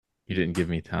You didn't give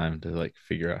me time to like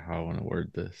figure out how I want to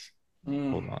word this.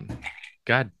 Mm. Hold on.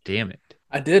 God damn it.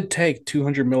 I did take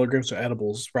 200 milligrams of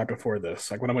edibles right before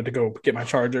this, like when I went to go get my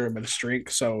charger and my drink.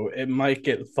 So it might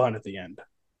get fun at the end.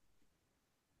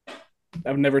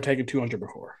 I've never taken 200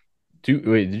 before. Wait,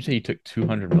 did you say you took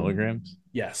 200 milligrams?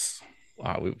 Yes.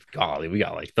 Wow, we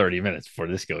got like 30 minutes before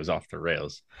this goes off the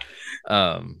rails.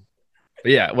 Um,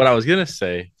 but yeah, what I was gonna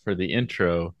say for the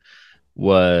intro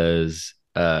was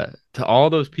to all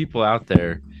those people out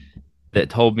there that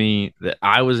told me that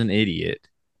I was an idiot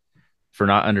for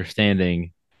not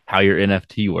understanding how your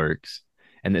NFT works,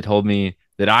 and that told me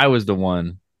that I was the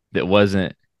one that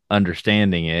wasn't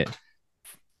understanding it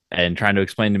and trying to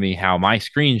explain to me how my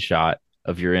screenshot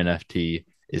of your NFT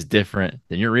is different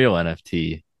than your real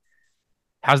NFT.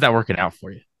 How's that working out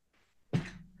for you? I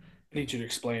need you to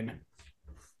explain.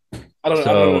 I don't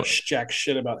know So jack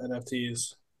shit about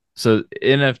NFTs. so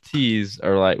NFTs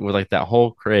are like with like that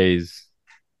whole craze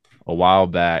a while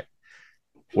back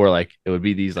where like it would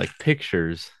be these like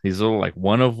pictures, these little like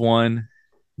one of one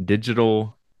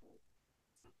digital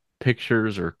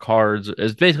pictures or cards.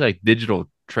 It's basically like digital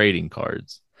trading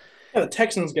cards. Yeah, the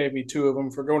Texans gave me two of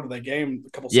them for going to that game a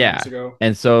couple Yeah. seasons ago.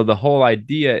 And so the whole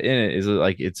idea in it is that,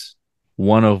 like it's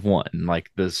one of one. Like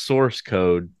the source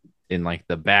code in like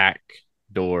the back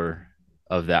door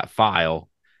of that file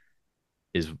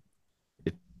is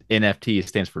it, NFT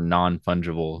stands for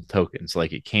non-fungible tokens.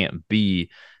 Like it can't be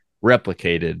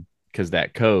replicated because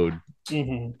that code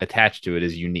Mm-hmm. attached to it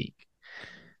is unique.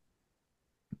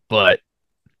 But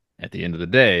at the end of the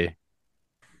day,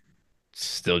 it's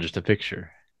still just a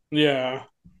picture. Yeah.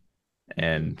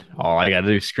 And all I got to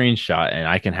do is screenshot, and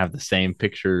I can have the same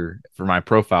picture for my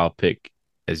profile pic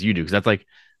as you do. Because that's like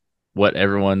what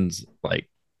everyone's like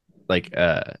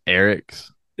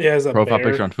Eric's Yeah, as a profile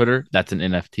picture bear. on Twitter, that's an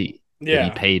NFT that he Yeah.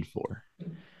 paid for.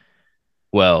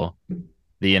 Well,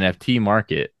 the NFT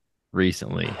market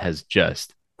recently has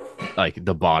just like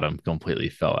the bottom completely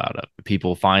fell out of.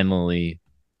 People finally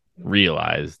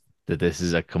realized that this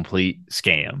is a complete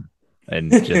scam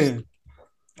and just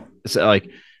so like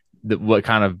what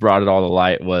kind of brought it all to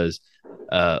light was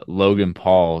Logan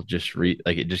Paul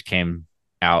like it just came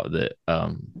out that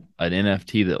an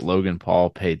NFT that Logan Paul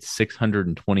paid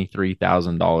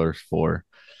 $623,000 for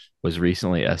was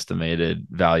recently estimated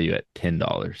value at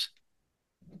 $10.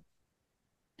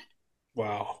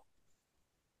 Wow.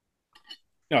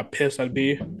 You know how pissed I'd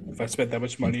be if I spent that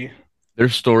much money.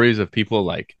 There's stories of people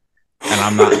like,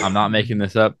 and I'm not making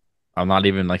this up. I'm not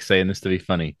even like saying this to be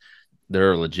funny.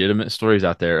 There are legitimate stories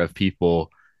out there of people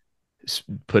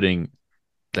putting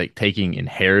like taking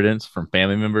inheritance from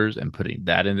family members and putting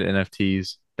that into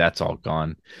NFTs. That's all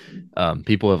gone.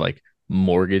 People have like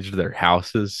mortgaged their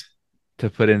houses to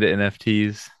put into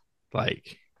NFTs.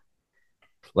 Like,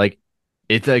 like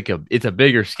it's a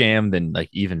bigger scam than like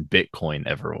even Bitcoin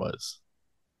ever was.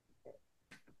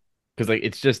 Because like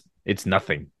it's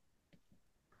nothing.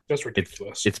 That's It's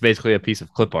ridiculous. it's basically a piece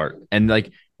of clip art. And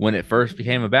like when it first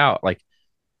became about, like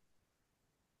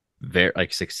very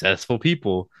like successful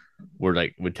people were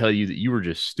like would tell you that you were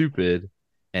just stupid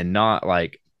and not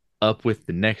like up with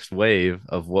the next wave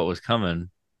of what was coming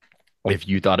if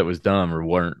you thought it was dumb or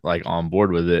weren't like on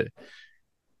board with it.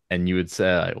 And you would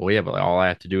say like, well yeah, but like, all I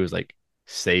have to do is like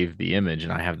save the image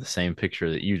and I have the same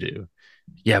picture that you do.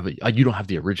 Yeah, but you don't have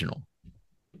the original.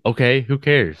 Okay, who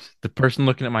cares? The person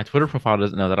looking at my Twitter profile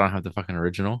doesn't know that I don't have the fucking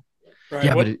original. Right.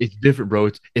 Yeah, but What it's different, bro.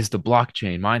 It's the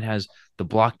blockchain. Mine has the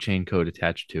blockchain code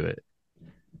attached to it.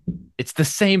 It's the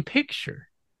same picture.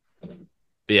 But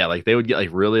yeah, like they would get like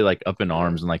really like up in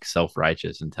arms and like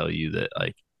self-righteous and tell you that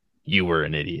like you were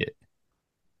an idiot.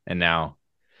 And now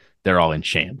they're all in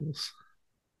shambles.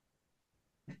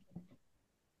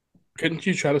 couldn't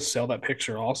you try to sell that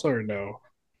picture also or no?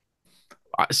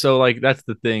 So like that's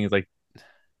the thing is like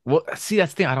well see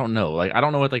that's the thing I don't know. Like I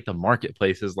don't know what like the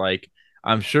marketplace is like.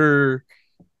 I'm sure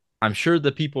I'm sure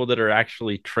the people that are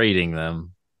actually trading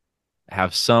them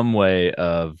have some way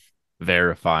of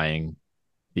verifying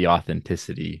the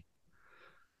authenticity.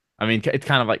 I mean, it's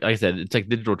kind of like I said, it's like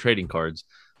digital trading cards.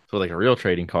 So like a real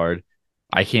trading card,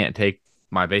 I can't take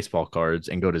my baseball cards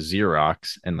and go to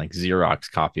Xerox and like Xerox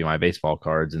copy my baseball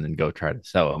cards and then go try to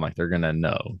sell them. Like they're gonna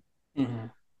know. Mm-hmm.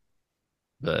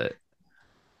 But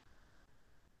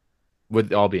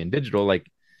with it all being digital, like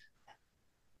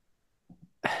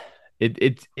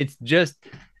it's just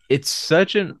it's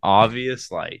such an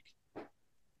obvious like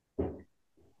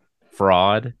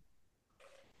fraud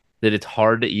that it's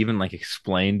hard to even like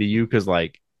explain to you because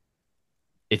like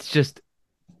it's just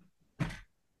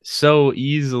so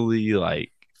easily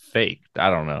like faked. I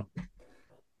don't know.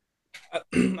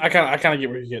 I kind of get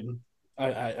where you're getting.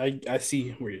 I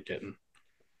see where you're getting.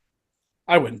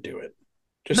 I wouldn't do it.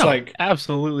 Just No, like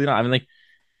absolutely not. I mean, like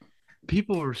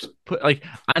people were put like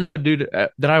I know a dude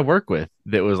that I work with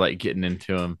that was like getting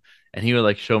into him, and he would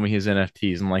like show me his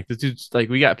NFTs. I'm like, this dude's like,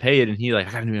 we got paid, and he like,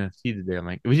 I got a new NFT today. I'm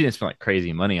like, we didn't spend like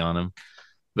crazy money on him,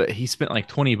 but he spent like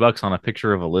 $20 on a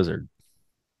picture of a lizard.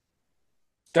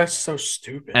 that's so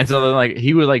stupid. And so then like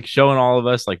he was like showing all of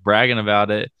us like bragging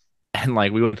about it, and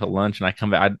like we went to lunch, and I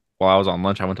come back while I was on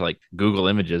lunch, I went to like Google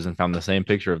Images and found the same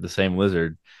picture of the same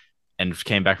lizard, and just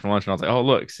came back from lunch, and I was like, oh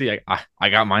look, see, I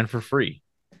got mine for free.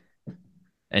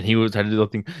 And he was had to do the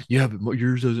thing. Yeah, but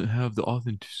yours doesn't have the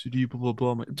authenticity. Blah blah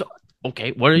blah. I'm like,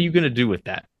 okay, what are you gonna do with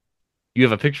that? You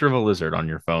have a picture of a lizard on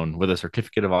your phone with a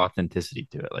certificate of authenticity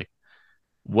to it. Like,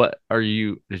 what are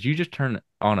you? Did you just turn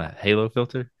on a Halo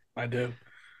filter? I do.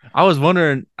 I was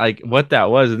wondering like what that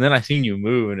was, and then I seen you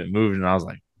move, and it moved, and I was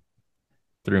like,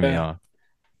 threw me Yeah, off.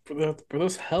 for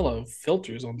those hella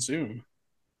filters on Zoom.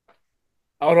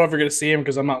 I don't ever get to see him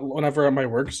because I'm not. Whenever on my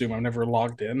work Zoom, I'm never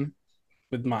logged in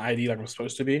with my ID like I'm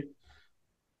supposed to be.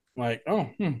 Like, oh,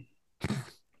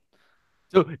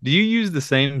 So, do you use the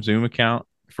same Zoom account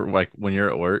for like when you're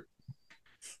at work?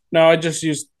 no, I just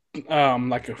used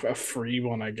like a free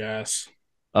one, I guess.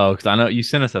 Oh, because I know you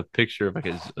sent us a picture of like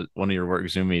one of your work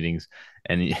Zoom meetings,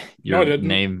 and No, I your didn't.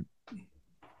 name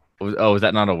was. Oh, is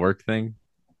that not a work thing?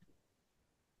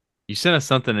 You sent us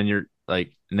something, and your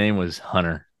like name was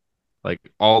Hunter, like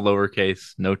all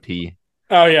lowercase, no T.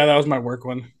 Oh yeah, that was my work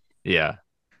one. Yeah.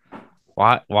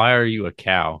 Why are you a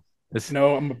cow? This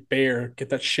No, I'm a bear. Get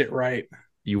that shit right.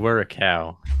 you were a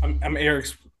cow. I'm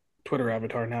Eric's Twitter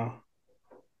avatar now.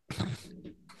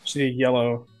 See a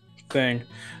yellow thing.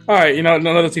 All right, none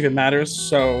of this even matters.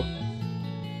 So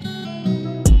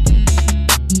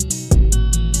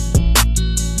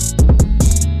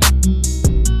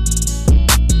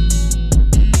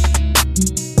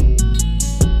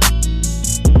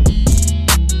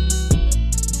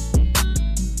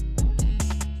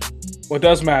what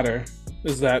does matter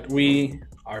is that we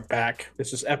are back.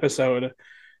 This is episode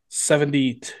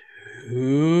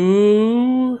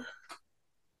 72.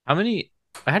 How many?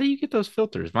 How do you get those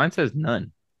filters? Mine says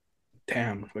none.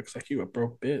 Damn, looks like you a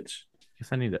broke bitch. Guess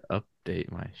I need to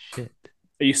update my shit.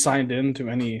 Are you signed in to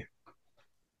any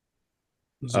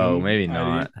Oh, Zoom maybe ID?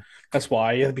 not. That's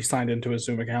why you have to be signed into a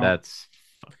Zoom account. That's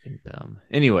fucking dumb.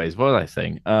 Anyways, what was I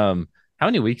saying? How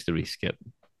many weeks did we skip?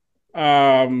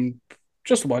 Um,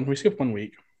 just one. We skipped 1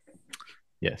 week.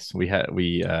 Yes, we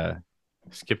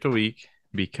skipped a week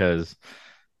because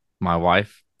my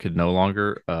wife could no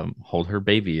longer hold her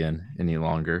baby in any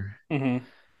longer. Mm-hmm.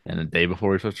 And the day before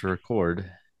we're supposed to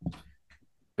record,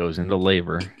 goes into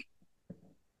labor.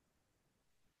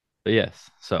 But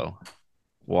yes, so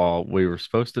while we were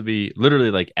supposed to be literally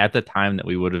like at the time that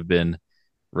we would have been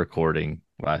recording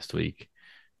last week,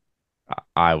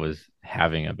 I was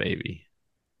having a baby.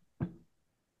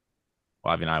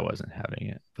 Well, I mean, I wasn't having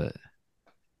it, but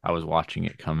I was watching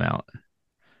it come out.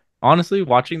 Honestly,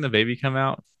 watching the baby come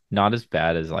out, not as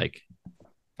bad as like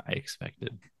I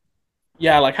expected.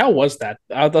 Yeah, like how was that?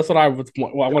 That's what I I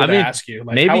wanted to mean, ask you.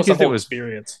 Like, how maybe was the because it whole was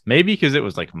experience? maybe because it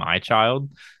was like my child,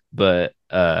 but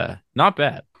not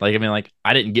bad. Like I mean, like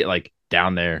I didn't get like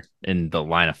down there in the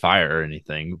line of fire or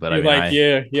anything, but I You're mean, like,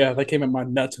 I yeah, they came at my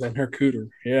nuts and then her cooter.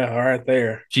 Yeah, all right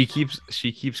there. she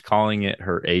keeps calling it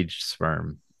her aged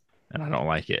sperm, and I don't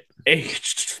like it.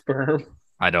 Aged sperm.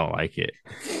 I don't like it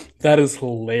That is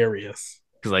hilarious.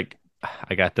 because like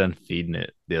I got done feeding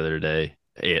it the other day.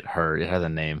 It has a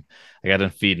name. I got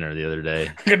done feeding her the other day,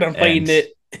 I'm gonna find and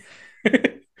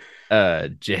it.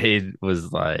 Jade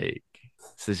was like,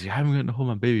 says, "Yeah, I'm gonna hold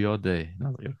my baby all day." And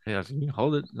I was like, "Okay." I was like, "You can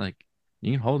hold it, like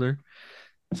you can hold her."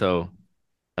 So,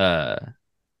 uh,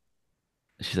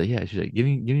 she's like, "Yeah." She's like, "Give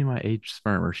me my aged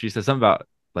sperm," or she said something about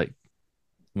like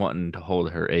wanting to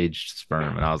hold her aged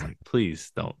sperm, and I was like,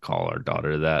 "Please don't call our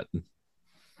daughter that."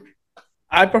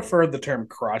 I prefer the term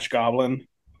crotch goblin,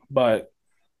 but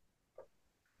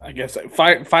I guess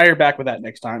fire back with that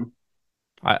next time.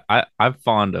 I'm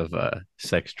fond of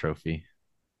sex trophy.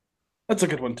 That's a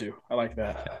good one too. I like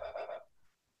that.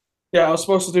 Yeah, I was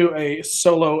supposed to do a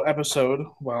solo episode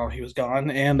while he was gone,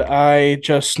 and I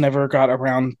just never got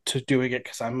around to doing it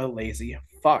because I'm a lazy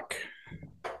fuck.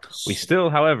 We still,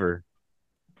 however,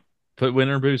 put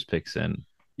winter booze picks in.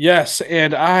 Yes,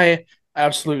 and I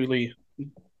absolutely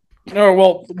no,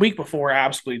 well, the week before I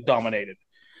absolutely dominated.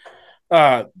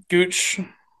 Gooch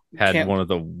Had can't. one of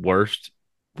the worst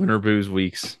winter booze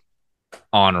weeks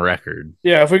on record.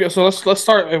 Yeah, if we go, so let's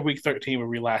start at week 13 where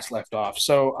we last left off.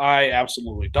 So I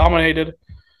absolutely dominated.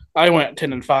 I went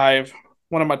 10-5,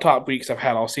 one of my top weeks I've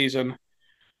had all season.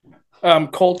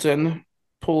 Colton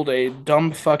pulled a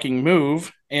dumb fucking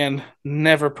move and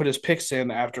never put his picks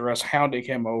in after us hounding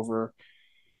him over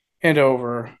and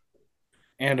over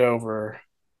and over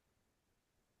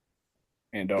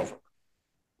and over.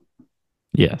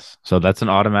 Yes. So that's an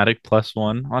automatic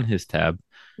 +1 on his tab,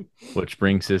 which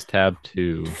brings his tab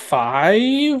to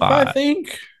Five, I 5.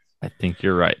 think. I think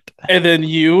you're right. And then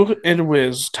you and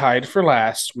Wiz tied for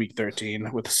last week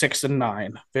 13 with 6 and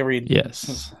 9. Very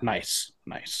Yes. nice.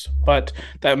 But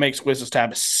that makes Wiz's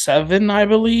tab 7, I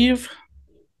believe.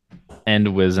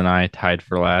 And Wiz and I tied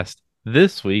for last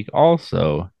this week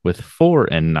also with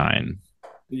 4 and 9.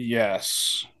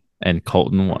 Yes. And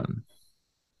Colton won.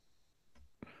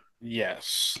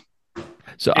 Yes.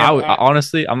 So I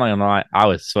honestly, I'm not gonna lie, I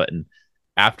was sweating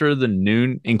after the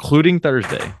noon, including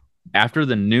Thursday. After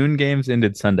the noon games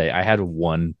ended Sunday, I had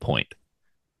 1 point.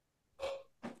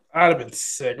 I'd have been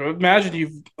sick.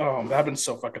 Imagine that'd been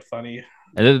so fucking funny.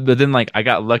 But then like I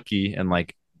got lucky and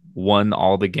like won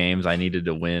all the games I needed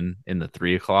to win in the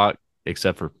 3 o'clock,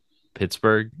 except for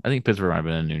Pittsburgh. I think Pittsburgh might have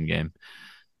been a noon game.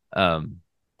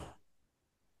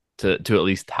 To at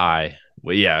least tie.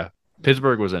 Well, yeah,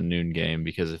 Pittsburgh was a noon game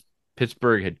because if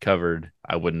Pittsburgh had covered,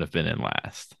 I wouldn't have been in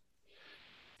last.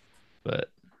 But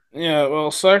yeah,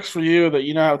 well, sucks for you that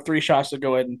you now have 3 shots to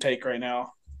go ahead and take right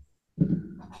now.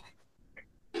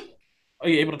 Are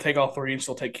you able to take all 3 and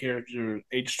still take care of your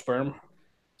aged sperm?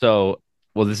 so,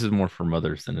 well, this is more for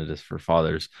mothers than it is for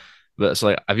fathers. But so,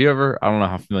 like, have you ever? I don't know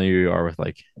how familiar you are with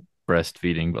like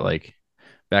breastfeeding, but like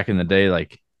back in the day,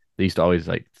 like they used to always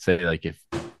like say like if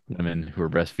women who were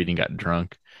breastfeeding got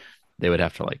drunk, they would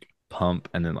have to like pump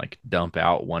and then like dump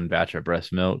out 1 batch of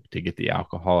breast milk to get the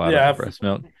alcohol out of the breast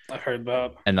milk. I've heard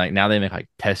that. And like now they make like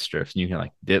test strips and you can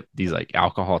like dip these like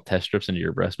alcohol test strips into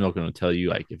your breast milk and it'll tell you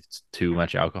like if it's too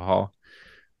much alcohol.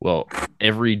 Well,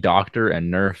 every doctor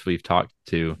and nurse we've talked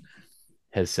to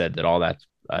has said that all that's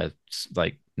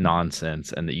like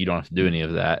nonsense and that you don't have to do any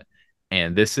of that.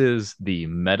 And this is the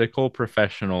medical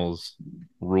professionals'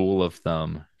 rule of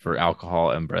thumb for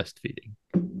alcohol and breastfeeding.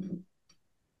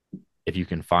 If you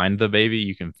can find the baby,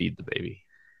 you can feed the baby.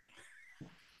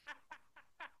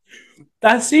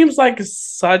 That seems like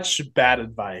such bad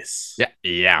advice.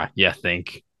 Yeah.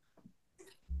 Think.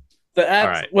 All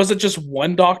right. Was it just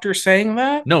one doctor saying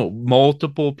that? No,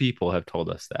 multiple people have told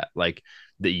us that. Like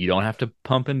that you don't have to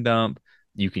pump and dump.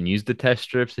 You can use the test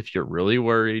strips if you're really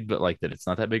worried, but like that it's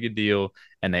not that big a deal.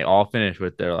 And they all finish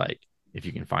with they're like, if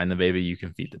you can find the baby, you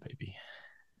can feed the baby.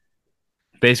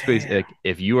 Basically, like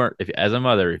if as a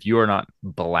mother, if you are not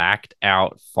blacked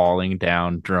out, falling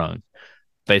down drunk,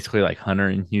 basically like Hunter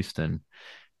in Houston.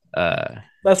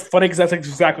 That's funny because that's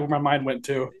exactly where my mind went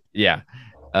to. Yeah.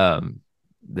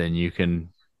 Then you can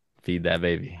feed that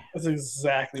baby. That's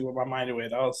exactly where my mind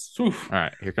went. All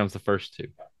right, here comes the first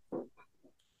 2.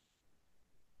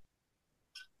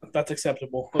 That's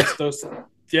acceptable.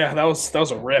 Yeah, that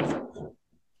was a rip.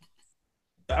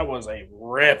 That was a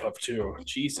rip of 2.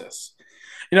 Jesus.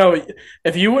 You know,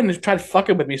 if you wouldn't have tried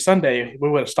fucking with me Sunday, we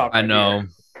would have stopped. I know.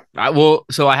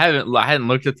 So I hadn't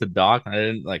looked at the doc. I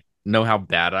didn't like know how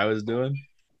bad I was doing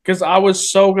because I was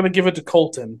so gonna give it to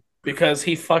Colton because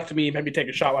he fucked me and made me take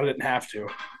a shot when I didn't have to.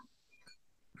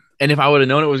 And if I would have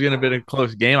known it was gonna be a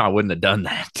close game, I wouldn't have done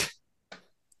that.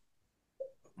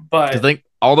 But I think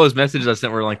all those messages I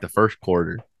sent were like the first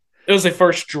quarter. It was the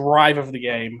first drive of the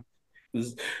game.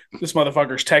 This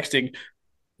motherfucker's texting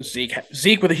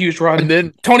Zeke with a huge run. And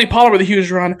then Tony Pollard with a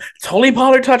huge run. Tony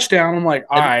Pollard touchdown. I'm like,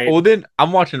 all right. Well, then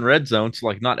I'm watching Red Zone, so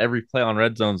like not every play on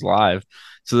Red Zone's live.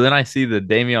 So then I see the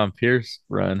Dameon Pierce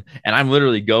run, and I'm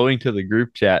literally going to the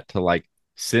group chat to like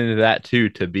send that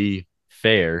to be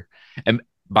fair. And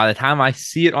by the time I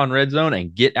see it on Red Zone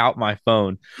and get out my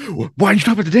phone, why are you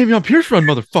talking about the Dameon Pierce run,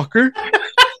 motherfucker?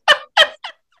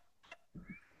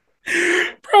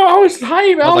 Bro, I was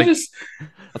hype. I was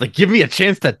like, give me a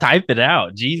chance to type it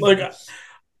out. Jesus. Like,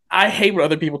 I hate when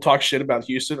other people talk shit about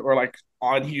Houston or like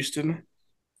on Houston.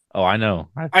 Oh, I know.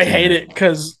 I hate it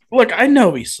because look, I know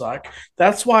we suck.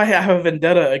 That's why I have a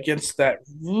vendetta against that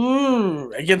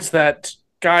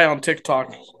guy on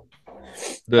TikTok.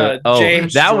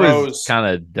 James that Rose. Was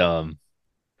kind of dumb.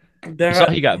 You saw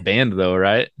he got banned though,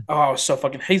 right? Oh, I was so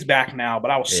fucking. He's back now,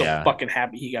 but I was so fucking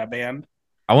happy he got banned.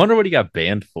 I wonder what he got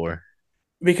banned for.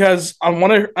 Because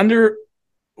under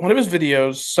one of his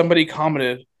videos, somebody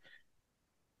commented,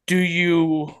 "Do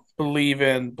you believe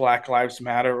in Black Lives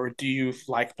Matter or do you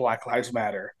like Black Lives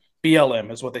Matter?" BLM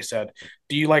is what they said.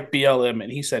 Do you like BLM?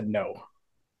 And he said no.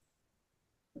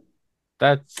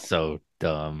 That's so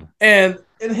dumb. And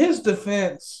in his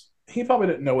defense, he probably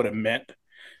didn't know what it meant.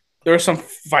 There was some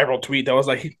viral tweet that was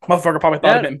like, motherfucker probably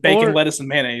thought it meant bacon, lettuce, and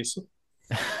mayonnaise.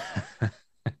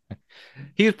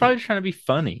 He was probably trying to be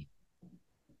funny.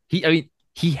 I mean,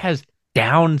 he has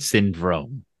Down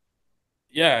syndrome.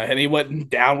 Yeah, and he went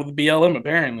down with BLM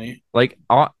apparently. Like,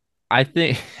 I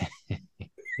think,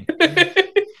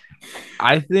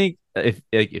 I think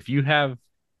if you have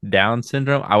Down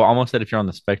syndrome, I almost said if you're on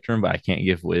the spectrum, but I can't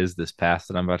give Wiz this pass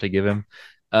that I'm about to give him.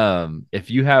 If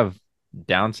you have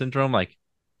Down syndrome, like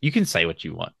you can say what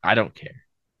you want. I don't care.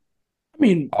 I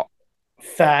mean, All,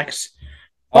 facts.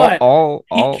 all, But all,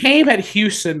 he all came at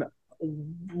Houston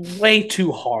way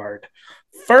too hard.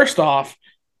 First off,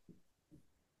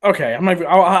 okay,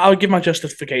 I'll give my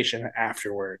justification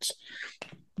afterwards.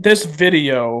 This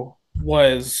video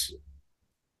was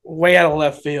way out of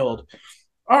left field.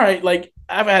 All right, like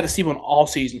I've had to see one all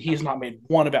season. He's not made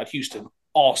one about Houston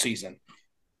all season.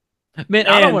 man,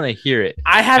 I don't want to hear it.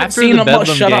 I haven't After seen the him.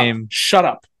 Bedlam Shut game, up. Shut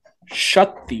up.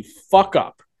 Shut the fuck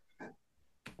up.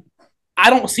 I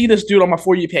don't see this dude on my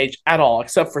For You page at all,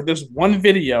 except for this one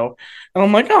video. And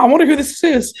I'm like, oh, I wonder who this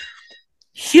is.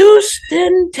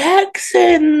 Houston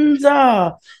Texans.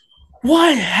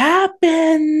 What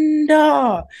happened?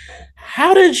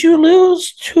 How did you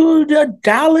lose to the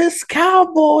Dallas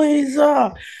Cowboys?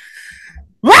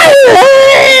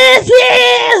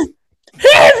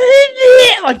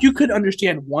 Like you couldn't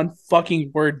understand one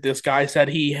fucking word this guy said.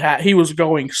 He was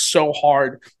going so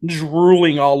hard,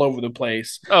 drooling all over the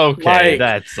place. okay,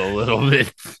 that's a little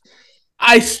bit.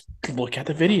 I look at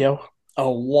the video. A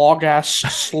log ass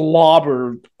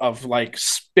slobber of like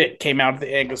spit came out of the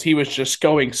end because he was just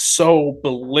going so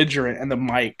belligerent in the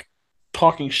mic,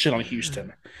 talking shit on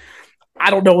Houston. I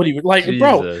don't know what he would like,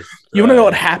 bro. You want to know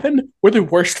what happened? We're the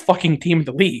worst fucking team in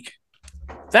the league.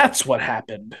 That's what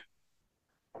happened.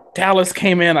 Dallas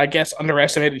came in, I guess,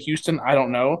 underestimated Houston. I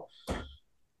don't know.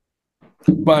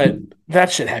 But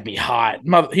that shit had me hot.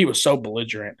 He was so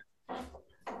belligerent.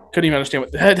 Couldn't even understand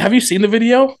what. Have you seen the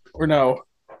video or no?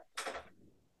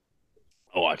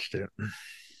 I watched it.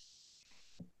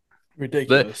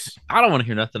 Ridiculous. But I don't want to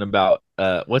hear nothing about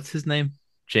what's his name?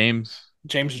 James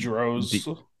Droz.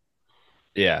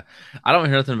 Yeah. I don't want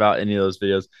to hear nothing about any of those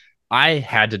videos. I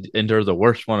had to endure the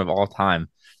worst one of all time.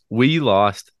 We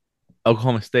lost.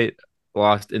 Oklahoma State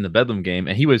lost in the Bedlam game,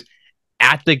 and he was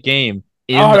at the game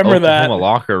in the Oklahoma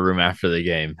locker room after the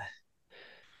game.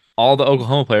 All the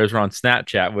Oklahoma players were on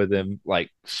Snapchat with him,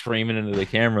 like screaming into the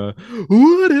camera,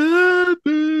 "What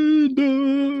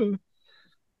happened?"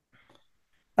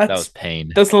 That was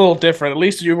pain. That's a little different. At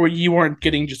least you weren't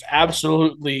getting just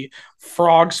absolutely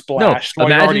frog splashed while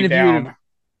you're already down.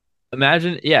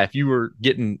 Imagine, yeah, if you were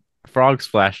getting frog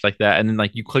splashed like that, and then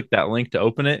like you click that link to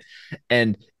open it,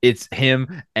 and it's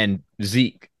him and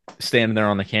Zeke standing there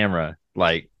on the camera,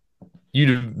 like you'd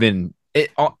have been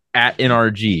at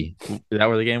NRG. Is that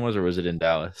where the game was, or was it in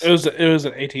Dallas? It was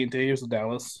at AT&T. It was in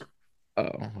Dallas. Oh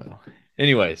well.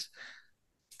 Anyways,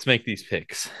 let's make these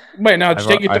picks. Wait, now just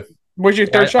take it. Where's your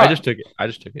third shot? I just took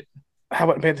it. How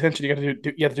about pay attention? You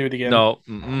have to do it again. No,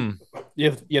 you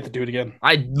have to do it again.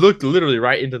 I looked literally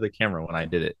right into the camera when I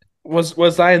did it.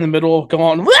 Was I in the middle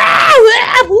going?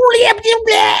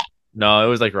 No, it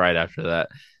was like right after that.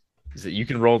 You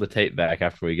can roll the tape back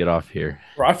after we get off here.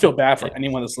 Bro, I feel bad for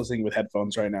anyone that's listening with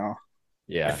headphones right now.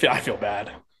 Yeah, I feel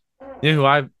bad. You know who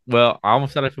I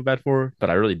almost said I feel bad for, but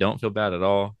I really don't feel bad at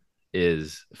all.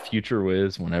 Is Future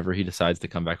Wiz whenever he decides to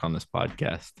come back on this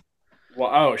podcast.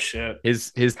 Well, oh shit.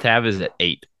 His tab is at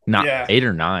 8, not 8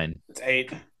 or 9. It's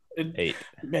 8. 8.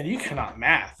 Man, you cannot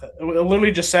math. It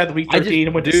literally just said week 13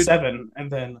 and went to 7,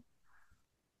 and then.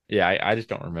 Yeah, I just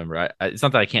don't remember. It's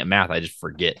not that I can't math. I just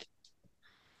forget.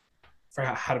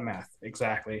 Forgot how to math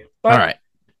exactly. But, all right.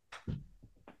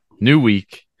 New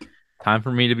week. Time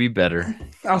for me to be better.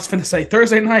 I was going to say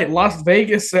Thursday night, Las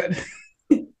Vegas. I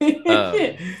was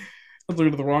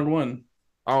looking at the wrong one.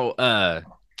 Oh,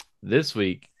 this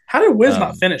week. How did Wiz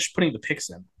not finish putting the picks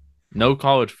in? No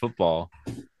college football.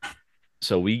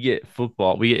 So we get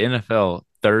football. We get NFL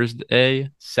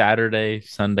Thursday, Saturday,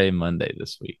 Sunday, Monday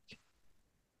this week.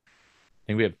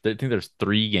 I think there's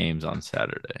 3 games on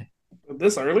Saturday.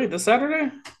 This early? This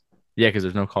Saturday? Yeah, because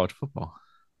there's no college football.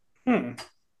 And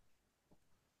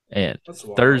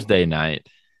Thursday night,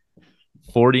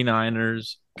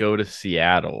 49ers go to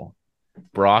Seattle.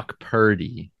 Brock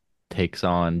Purdy takes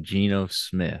on Geno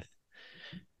Smith.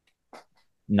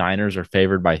 Niners are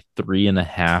favored by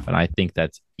 3.5, and I think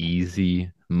that's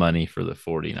easy money for the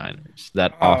 49ers.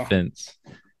 That offense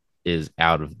is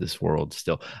out of this world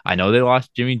still. I know they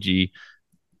lost Jimmy G.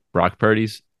 Brock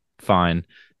Purdy's fine.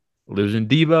 Losing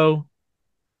Debo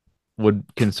would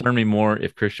concern me more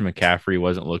if Christian McCaffrey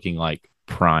wasn't looking like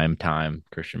prime time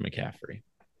Christian McCaffrey.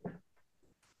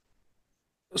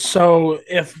 So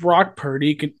if Brock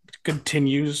Purdy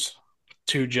continues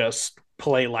to just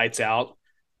play lights out,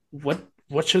 what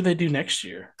should they do next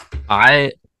year?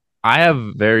 I I have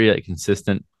very like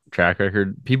consistent track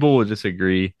record. People will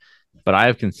disagree, but I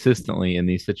have consistently in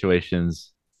these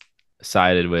situations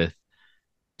sided with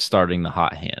starting the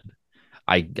hot hand.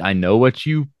 I know what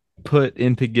you put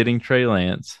into getting Trey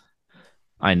Lance.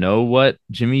 I know what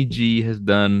Jimmy G has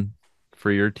done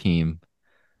for your team.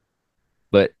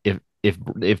 But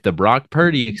if the Brock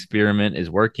Purdy experiment is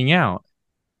working out,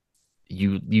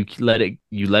 you let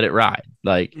it ride.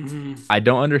 Like Mm-hmm. I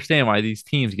don't understand why these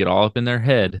teams get all up in their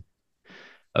head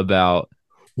about,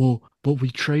 well, but we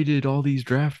traded all these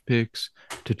draft picks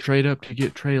to trade up to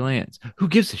get Trey Lance. Who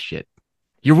gives a shit?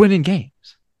 You're winning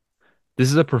games. This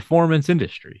is a performance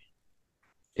industry.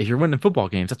 If you're winning football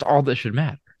games, that's all that should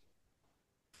matter.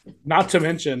 Not to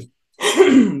mention,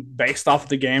 based off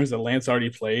the games that Lance already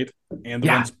played and the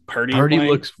Yeah, ones Purdy Purdy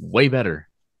playing, looks way better.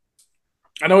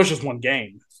 I know it's just one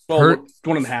game. Well, Pur-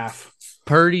 one and a half.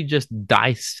 Purdy just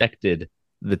dissected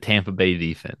the Tampa Bay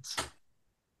defense.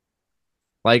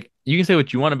 Like you can say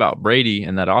what you want about Brady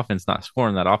and that offense not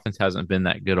scoring. That offense hasn't been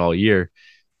that good all year,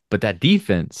 but that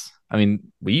defense. I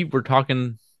mean, we were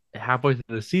talking halfway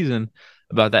through the season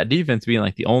about that defense being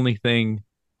like the only thing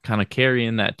kind of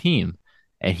carrying that team,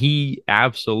 and he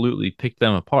absolutely picked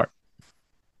them apart.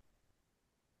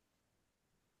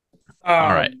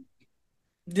 All right,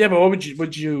 Yeah, but what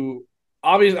would you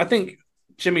obviously I think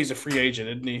Jimmy's a free agent,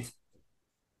 isn't he?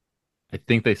 I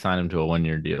think they signed him to a 1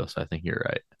 year deal, so I think you're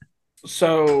right.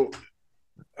 So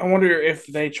I wonder if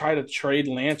they try to trade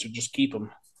Lance or just keep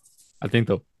him. I think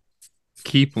they'll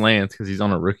keep Lance because he's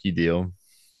on a rookie deal,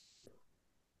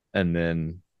 and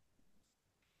then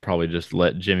probably just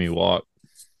let Jimmy walk.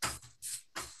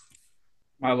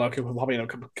 My luck, it will probably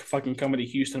end up fucking coming to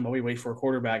Houston while we wait for a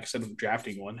quarterback instead of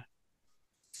drafting one.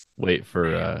 Wait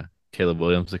for Caleb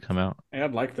Williams to come out. Hey,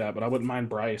 I'd like that, but I wouldn't mind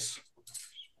Bryce.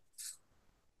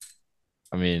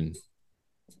 I mean,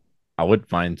 I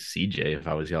wouldn't mind CJ if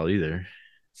I was y'all either.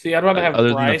 See, I'd rather have Other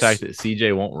than the fact Bryce. that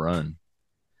CJ won't run.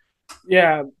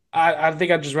 Yeah, I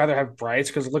think I'd just rather have Bryce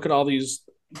because look at all these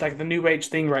like the new age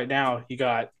thing right now. You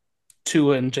got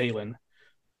Tua and Jalen.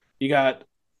 You got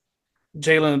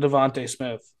Jalen and Devontae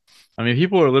Smith. I mean,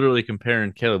 people are literally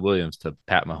comparing Caleb Williams to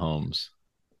Pat Mahomes.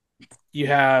 You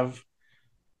have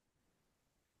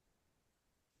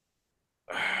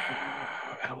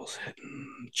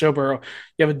Joe Burrow.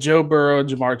 You have a Joe Burrow,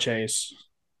 Jamar Chase.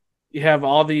 You have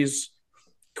all these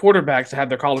quarterbacks that had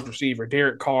their college receiver,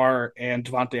 Derek Carr and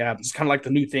Devontae Adams. It's kind of like the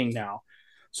new thing now.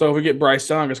 So if we get Bryce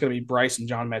Young, it's going to be Bryce and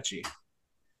John Mechie.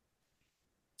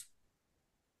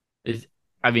 Is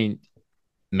I mean,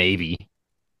 maybe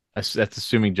that's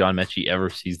assuming John Mechie ever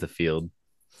sees the field.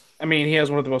 I mean, he has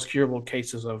one of the most curable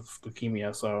cases of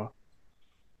leukemia. So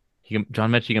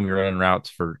John Mechie gonna be running routes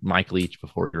for Mike Leach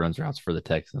before he runs routes for the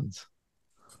Texans.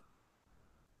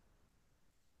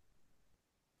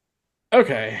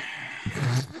 okay,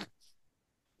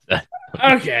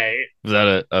 okay. Was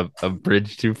that a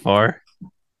bridge too far?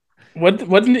 What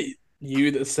wasn't it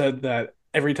you that said that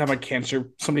every time a cancer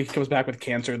somebody comes back with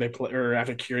cancer, they play or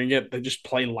after curing it, they just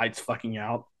play lights fucking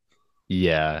out.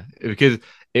 Yeah, because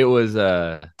it was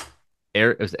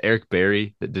it was Eric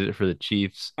Berry that did it for the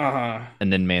Chiefs, Uh huh.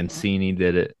 and then Mancini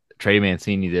did it. Trey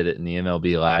Mancini did it in the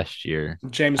MLB last year.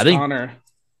 James I think. Conner.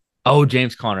 Oh,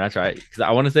 James Conner. That's right. Because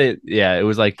I want to say, yeah, it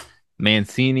was like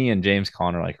Mancini and James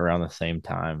Conner like around the same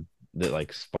time that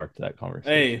like sparked that Hey,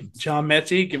 conversation. John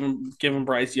Mechie, give him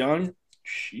Bryce Young.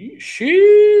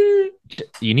 She.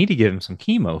 You need to give him some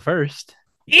chemo first.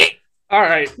 All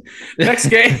right. Next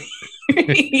game.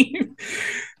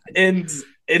 in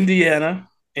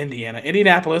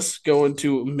Indianapolis going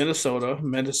to Minnesota.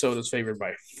 Minnesota's favored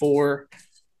by 4.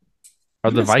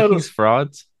 Are the Vikings Minnesota's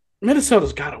frauds?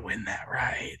 Minnesota's got to win that,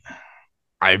 right?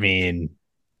 I mean,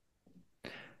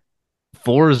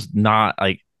 four is not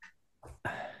like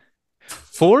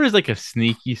four is like a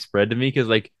sneaky spread to me because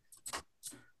like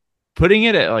putting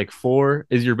it at like four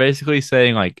is you're basically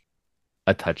saying like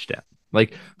a touchdown.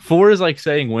 Like four is like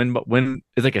saying win, but win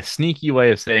is like a sneaky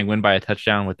way of saying win by a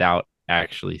touchdown without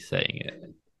actually saying it.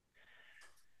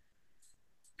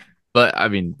 But I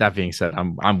mean, that being said,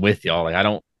 I'm with y'all. Like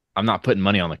I'm not putting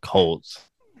money on the Colts,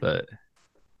 but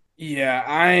Yeah,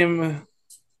 I'm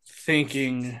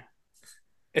thinking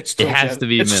it's it still has Jeff. to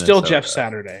be It's still Minnesota. Jeff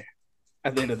Saturday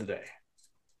at the end of the day.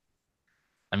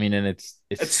 I mean, and it's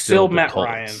It's still still the Matt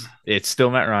Ryan. Colts. It's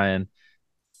still Matt Ryan.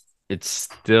 It's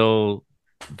still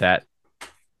that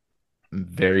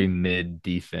very mid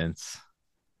defense.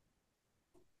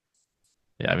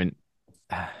 Yeah, I mean,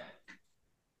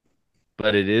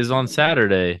 but it is on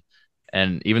Saturday,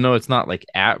 And even though it's not like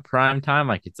at prime time,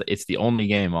 like it's the only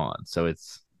game on, so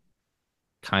it's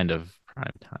kind of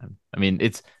prime time. I mean,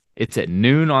 it's at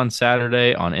noon on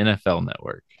Saturday on NFL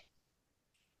Network.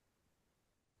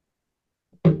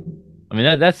 I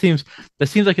mean that seems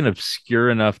like an obscure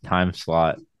enough time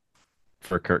slot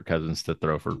for Kirk Cousins to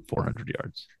throw for 400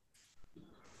 yards,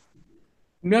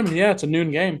 Yeah, I mean, yeah, it's a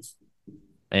noon game.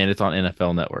 and it's on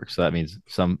NFL Network, so that means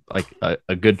some like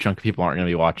a good chunk of people aren't going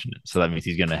to be watching it. So that means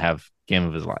he's going to have game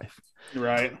of his life.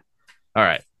 Right. All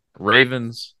right,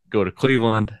 Ravens go to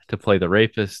Cleveland to play the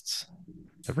Rapists.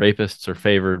 The Rapists are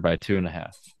favored by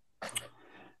 2.5.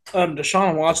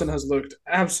 Deshaun Watson has looked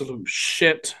absolute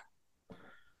shit.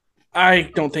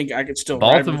 I don't think I could still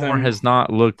ride with Baltimore him. has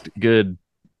not looked good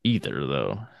either,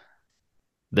 though.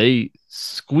 They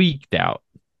squeaked out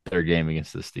their game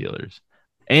against the Steelers,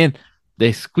 and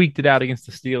they squeaked it out against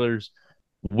the Steelers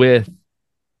with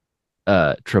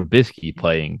Trubisky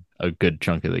playing a good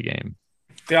chunk of the game.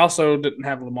 They also didn't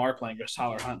have Lamar playing against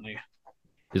Tyler Huntley.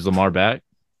 Is Lamar back?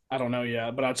 I don't know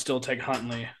yet, but I'd still take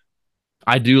Huntley.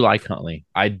 I do like Huntley.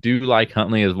 I do like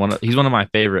Huntley as he's one of my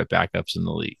favorite backups in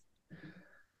the league.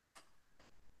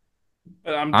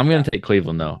 But I'm gonna take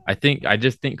Cleveland though. I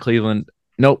just think Cleveland.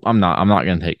 Nope, I'm not. I'm not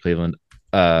gonna take Cleveland.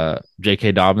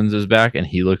 J.K. Dobbins is back and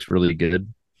he looks really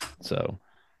good. So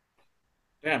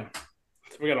damn.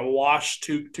 We got to wash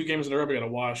two games in a row. We got to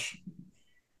wash.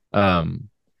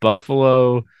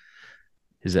 Buffalo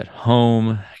is at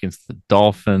home against the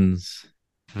Dolphins,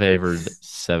 favored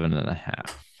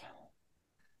 7.5.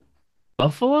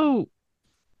 Buffalo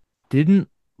didn't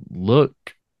look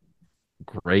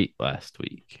great last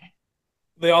week.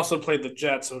 They also played the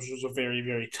Jets, which was a very,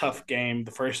 very tough game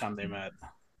the first time they met.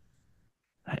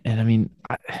 And I mean,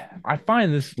 I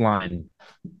find this line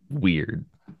weird.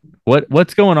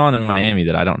 What's going on in Miami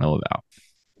that I don't know about?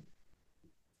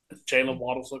 Jalen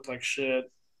Waddles looked like shit.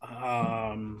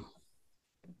 I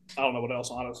don't know what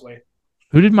else, honestly.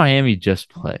 Who did Miami just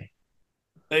play?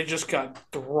 They just got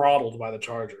throttled by the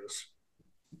Chargers.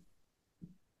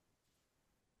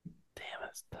 Damn,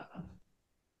 it's tough.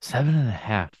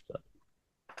 7.5.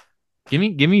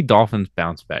 Give me Dolphins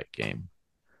bounce back game.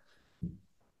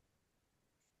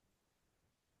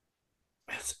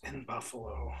 It's in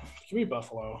Buffalo. Give me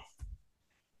Buffalo.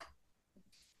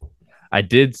 I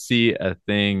did see a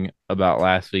thing about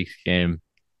last week's game.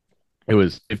 It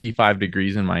was 55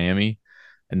 degrees in Miami,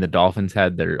 and the Dolphins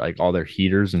had their like all their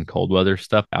heaters and cold weather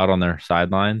stuff out on their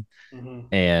sideline.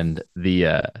 Mm-hmm. And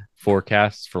the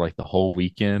forecasts for like the whole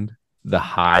weekend, the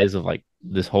highs of like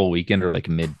this whole weekend are like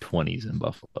mid-20s in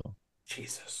Buffalo.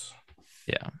 Jesus.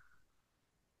 Yeah.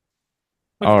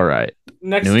 Okay. All right.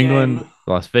 Next New England, game.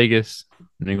 Las Vegas.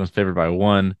 New England's favored by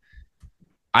 1.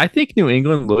 I think New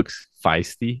England looks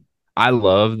feisty. I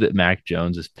love that Mac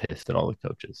Jones is pissed at all the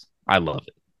coaches. I love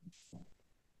it.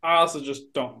 I also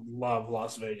just don't love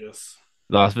Las Vegas.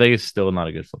 Las Vegas is still not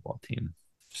a good football team.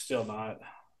 Still not.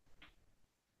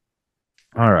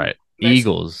 All right. Next.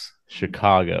 Eagles,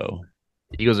 Chicago.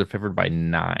 Eagles are favored by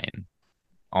 9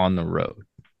 on the road.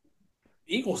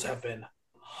 Eagles have been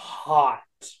hot.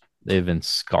 They've been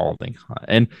scalding hot.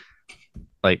 And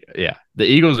like, yeah, the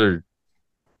Eagles are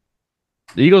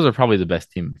probably the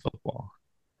best team in football.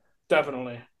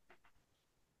 Definitely.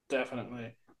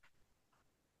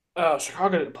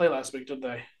 Chicago didn't play last week, did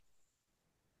they?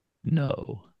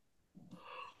 No.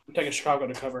 I'm taking Chicago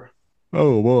to cover.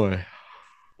 Oh boy.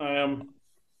 I am.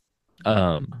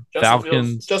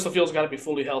 Falcons. Justin Fields got to be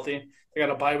fully healthy. They got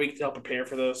a bye week to help prepare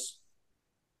for this.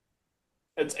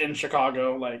 It's in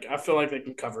Chicago. Like I feel like they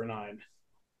can cover 9.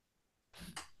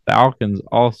 Falcons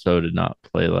also did not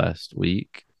play last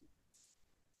week.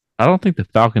 I don't think the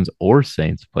Falcons or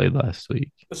Saints played last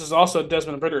week. This is also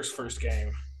Desmond Ritter's first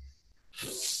game.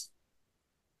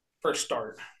 First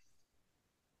start.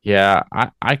 Yeah,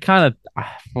 I kind of.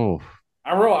 Oh.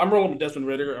 I'm rolling with Desmond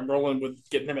Ritter. I'm rolling with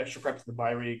getting him extra prep to the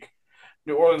bye week.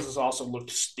 New Orleans has also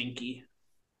looked stinky.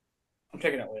 I'm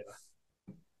taking Atlanta.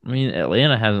 I mean,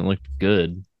 Atlanta hasn't looked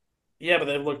good. Yeah, but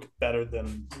they've looked better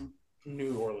than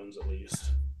New Orleans at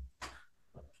least.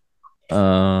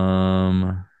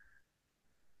 I'm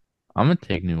gonna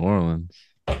take New Orleans.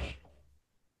 All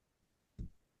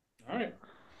right.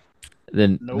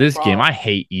 Then this game, I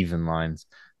hate even lines.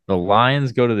 The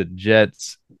Lions go to the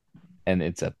Jets, and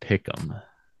it's a pick 'em.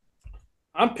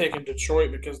 I'm picking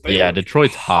Detroit because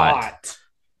Detroit's hot.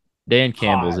 Dan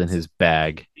Campbell's in his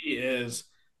bag. He is.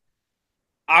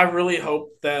 I really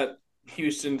hope that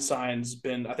Houston signs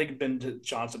Ben. I think Ben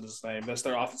Johnson is his name. That's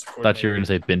their offensive coordinator. I thought you were going to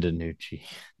say Ben DiNucci.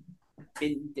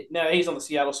 No, he's on the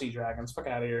Seattle Sea Dragons. Fuck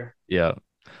out of here. Yeah.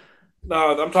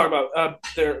 No, I'm talking about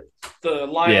the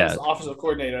Lions Yeah, offensive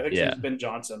coordinator. I think his name yeah. is Ben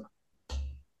Johnson.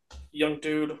 Young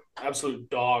dude, absolute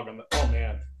dog. Oh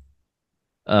man,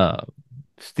 Uh,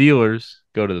 Steelers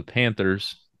go to the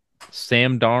Panthers.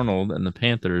 Sam Darnold and the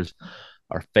Panthers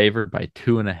are favored by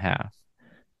 2.5.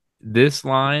 This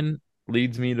line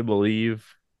leads me to believe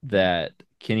that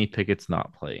Kenny Pickett's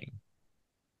not playing.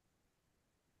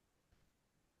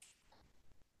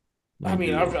 Let I me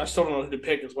mean, do. I still don't know who to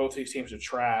pick because both these teams are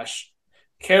trash.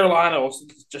 Carolina will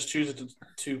just choose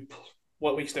to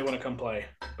what weeks they want to come play,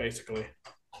 basically.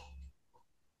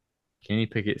 Kenny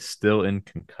Pickett still in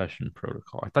concussion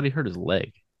protocol. I thought he hurt his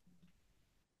leg.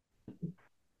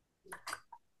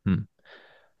 Hmm.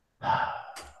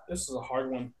 This is a hard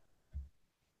one.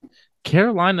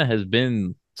 Carolina has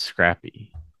been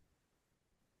scrappy.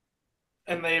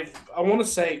 And I want to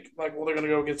say, like, well, they're going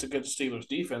to go against a good Steelers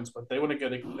defense, but they want to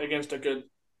get against a good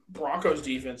Broncos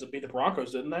defense and beat the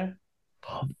Broncos, didn't they?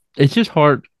 It's just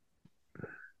hard.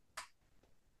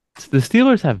 The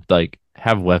Steelers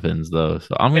have weapons though,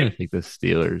 so I'm gonna They, take the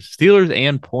Steelers. Steelers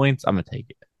and points. I'm gonna take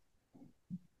it.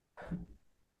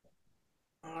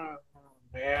 oh,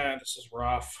 man, this is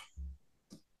rough.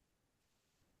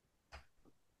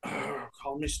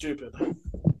 Call me stupid. I'm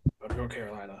going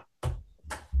Carolina.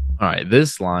 All right,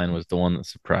 this line was the one that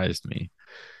surprised me.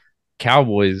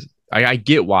 Cowboys. I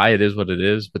get why it is what it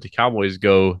is, but the Cowboys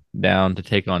go down to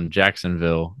take on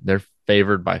Jacksonville. They're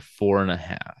favored by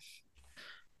 4.5.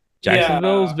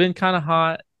 Jacksonville's Yeah, been kind of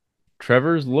hot.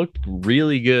 Trevor's looked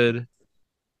really good.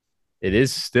 It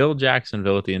is still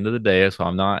Jacksonville at the end of the day, so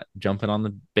I'm not jumping on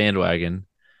the bandwagon.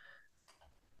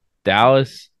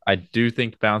 Dallas, I do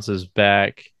think bounces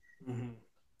back. mm-hmm.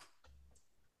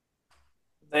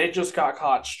 They just got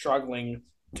caught struggling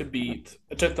to beat.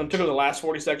 Took them the last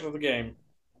 40 seconds of the game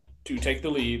to take the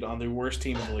lead on the worst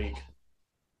team in the league.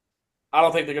 I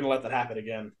don't think they're going to let that happen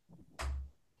again.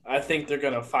 I think they're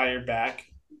going to fire back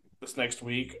this next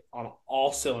week on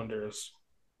all cylinders.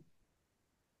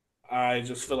 I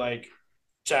just feel like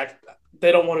Jack.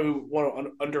 They don't want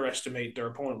to underestimate their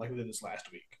opponent like they did this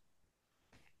last week.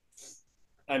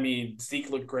 I mean, Zeke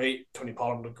looked great. Tony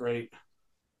Pollard looked great.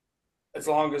 As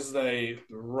long as they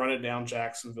run it down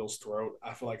Jacksonville's throat,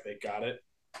 I feel like they got it.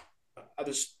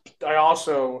 I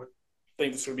also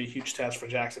think this would be a huge test for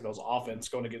Jacksonville's offense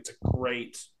going against a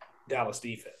great Dallas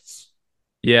defense.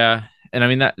 Yeah, and I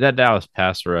mean that Dallas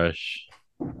pass rush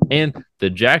and the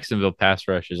Jacksonville pass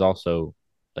rush is also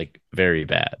like very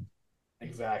bad.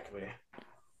 Exactly.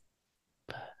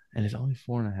 And it's only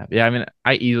 4.5. Yeah, I mean,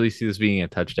 I easily see this being a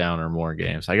touchdown or more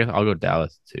games. So I guess I'll go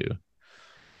Dallas too.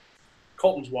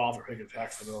 Colton's wild for picking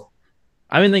Jacksonville.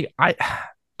 I mean, like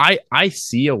I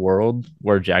see a world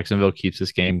where Jacksonville keeps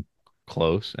this game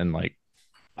close and like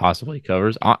possibly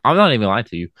covers. I'm not even lying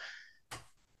to you.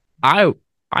 I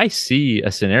I see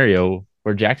a scenario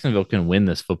where Jacksonville can win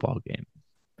this football game.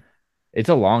 It's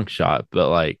a long shot, but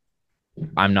like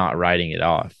I'm not writing it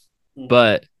off. Mm-hmm.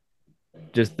 But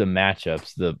just the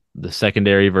matchups, the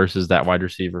secondary versus that wide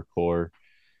receiver core,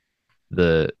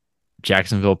 the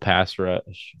Jacksonville pass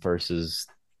rush versus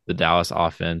the Dallas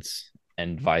offense,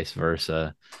 and vice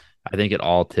versa. I think it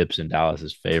all tips in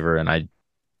Dallas's favor, and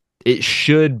it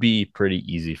should be pretty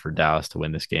easy for Dallas to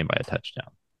win this game by a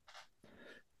touchdown.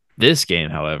 This game,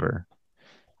 however,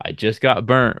 I just got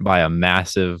burnt by a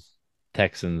massive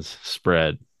Texans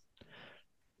spread,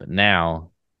 but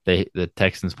now the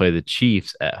Texans play the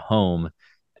Chiefs at home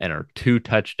and are 2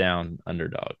 touchdown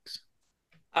underdogs.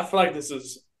 I feel like this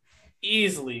is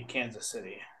easily Kansas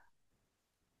City.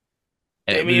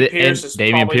 Damian And Pierce is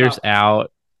Damian probably Pierce not.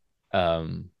 out.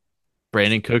 Um,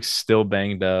 Brandon Cooks still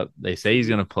banged up. They say he's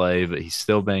gonna play, but he's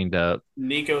still banged up.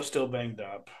 Nico's still banged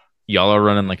up. Y'all are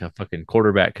running like a fucking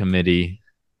quarterback committee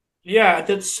Yeah,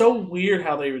 that's so weird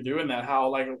how they were doing that. How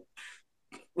like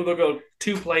they'll go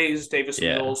 2 plays Davis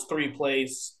Yeah. Mills, 3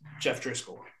 plays Jeff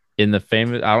Driscoll. In the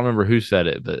famous, I don't remember who said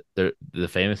it, but the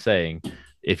famous saying,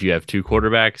 if you have two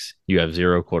quarterbacks, you have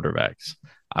zero quarterbacks.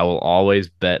 I will always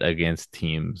bet against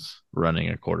teams running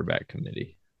a quarterback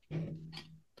committee.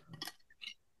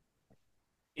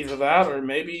 Either that, or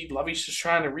maybe Lovey's just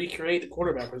trying to recreate the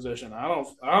quarterback position. I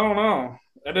don't know.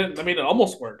 It didn't. I mean, it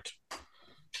almost worked,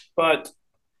 but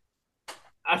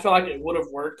I feel like it would have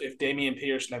worked if Damian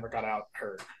Pierce never got out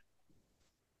hurt.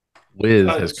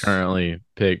 Wiz has Because currently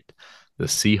picked the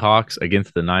Seahawks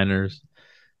against the Niners.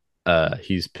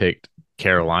 He's picked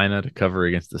Carolina to cover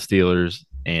against the Steelers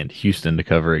and Houston to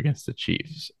cover against the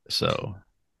Chiefs. So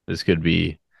this could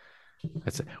be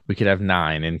we could have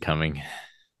 9 incoming.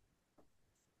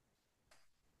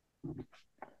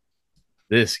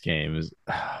 This game is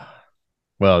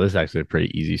Well, this is actually a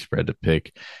pretty easy spread to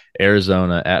pick.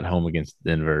 Arizona at home against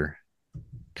Denver.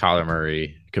 Kyler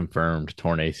Murray confirmed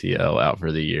torn ACL out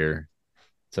for the year.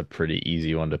 It's a pretty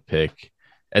easy one to pick.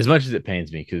 As much as it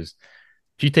pains me, because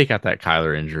if you take out that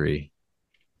Kyler injury,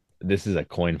 this is a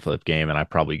coin flip game, and I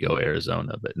probably go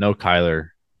Arizona. But no Kyler,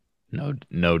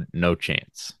 no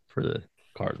chance for the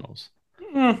Cardinals.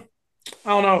 I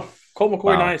don't know. Colt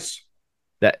McCoy, Wow, nice.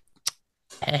 that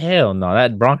hell no,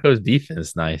 that Broncos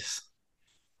defense nice.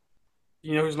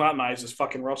 You know who's not nice is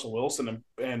fucking Russell Wilson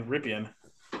and Ripien.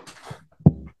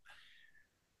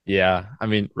 Yeah, I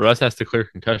mean Russ has to clear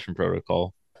concussion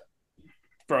protocol.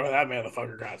 Bro, that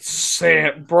motherfucker got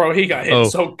sand. Bro, he got hit Oh,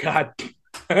 so god.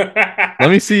 let I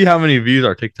me see how many views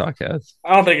our TikTok has.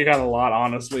 don't think it got a lot,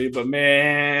 honestly, but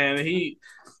man,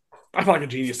 I feel like a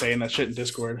genius saying that shit in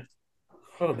Discord.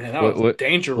 Oh man, that What was what?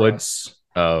 dangerous.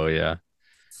 Oh yeah,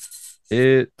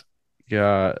 it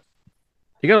got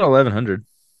it got 1,100.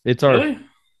 It's our Really?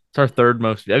 it's our third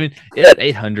most. I mean, it had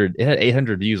 800. It had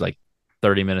 800 views like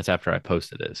 30 minutes after I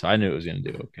posted it, so I knew it was gonna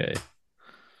do okay.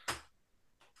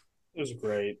 It was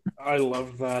great. I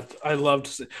loved that. I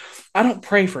don't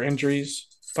pray for injuries,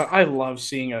 but I love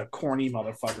seeing a corny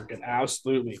motherfucker get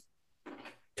absolutely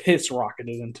piss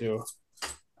rocketed into.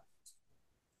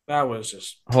 That was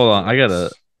just Hold on, I gotta.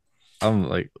 glorious. I'm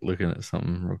like looking at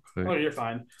something real quick Oh, you're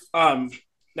fine. Um,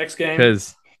 Next game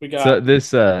because we so got.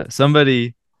 this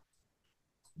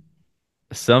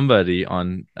somebody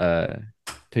on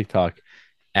TikTok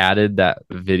added that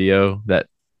video that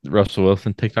Russell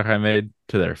Wilson TikTok I made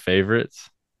to their favorites,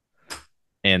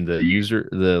 and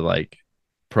the like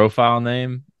profile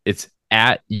name, it's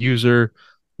at user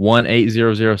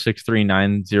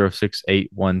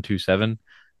 1800639068127,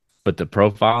 but the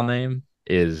profile name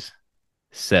is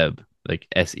Seb, like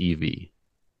SEV.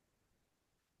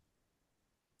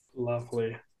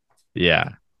 Lovely. Yeah.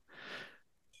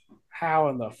 How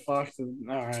in the fuck?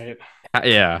 All right.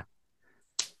 Yeah.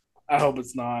 I hope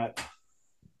it's not.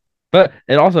 But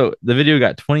it also the video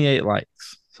got 28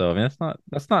 likes. So I mean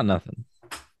that's not nothing.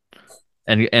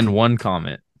 And one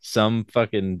comment. Some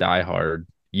fucking diehard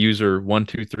user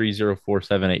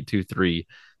 123047823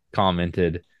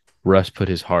 commented Russ put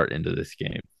his heart into this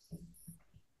game.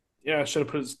 Yeah, I should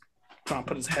have not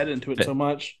put his head into it so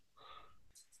much.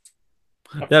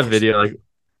 Of That course. video, like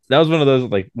that was one of those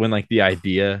like when like the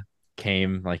idea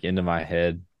came like into my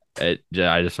head, I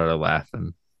just started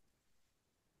laughing.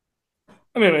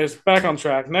 Anyways, back on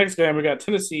track. Next game, we got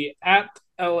Tennessee at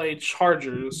LA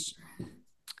Chargers.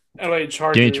 LA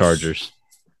Give me Chargers. Chargers.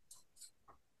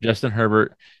 Justin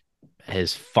Herbert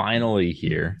is finally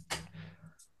here.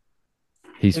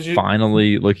 He's Did you?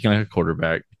 finally looking like a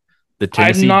quarterback. The I'm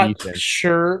Tennessee not defense.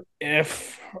 sure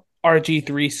if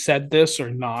RG3 said this or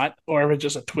not, or if it's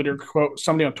just a Twitter quote.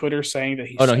 Somebody on Twitter saying that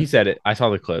he Oh no, he said said it. I saw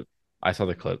the clip. I saw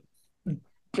the clip.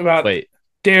 about Wait.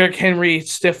 Derrick Henry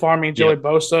stiff arming Joey Yep.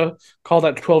 Bosa, called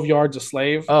that 12 yards a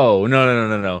slave. Oh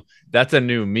no. That's a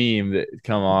new meme that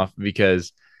come off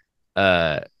because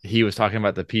he was talking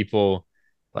about the people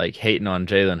like hating on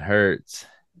Jalen Hurts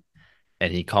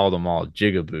and he called them all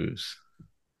jigaboos.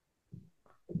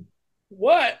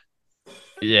 What?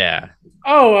 Yeah.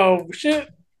 Oh shit!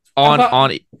 I On thought.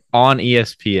 on on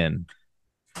ESPN.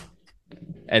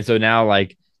 And so now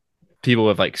like people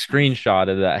have like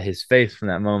screenshotted that his face from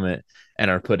that moment and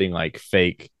are putting like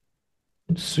fake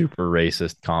super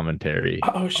racist commentary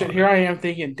Oh shit! on Here it. I am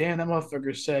thinking, damn, that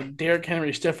motherfucker said Derrick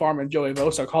Henry stiff arming Joey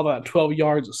Bosa, called that 12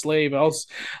 yards a slave. I was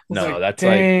No, like, that's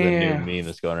like the new damn. meme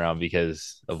that's going around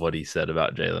because of what he said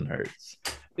about Jalen Hurts.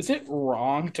 Is it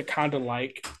wrong to kind of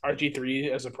like RG3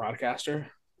 as a broadcaster?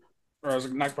 Or as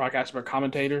a, not broadcaster, but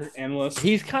commentator, analyst?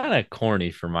 He's kind of corny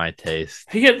for my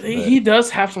taste, He but does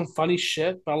have some funny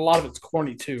shit, but a lot of it's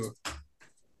corny too.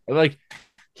 like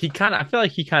I feel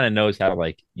like he kind of knows how to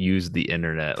like use the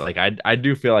internet. Like I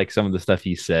do feel like some of the stuff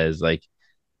he says, like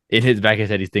in his back of his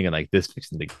head, he's thinking like this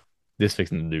fixing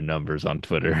to do numbers on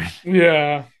Twitter.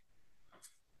 Yeah.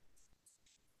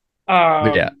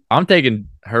 But yeah, Um, I'm taking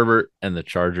Herbert and the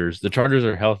Chargers. The Chargers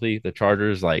are healthy. The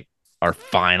Chargers like are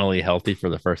finally healthy for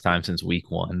the first time since week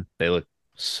 1. They look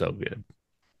so good.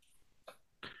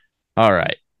 All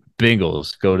right.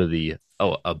 Bengals go to the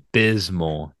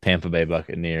abysmal Tampa Bay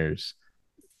Buccaneers.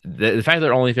 The fact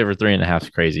they're only favored 3.5 is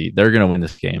crazy. They're gonna win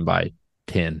this game by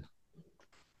 10.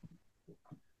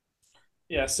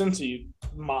 yeah, Cincy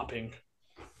mopping.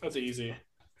 That's easy.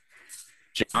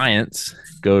 Giants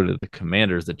go to the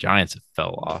Commanders. The Giants have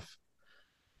fell off.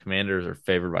 Commanders are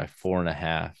favored by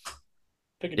 4.5.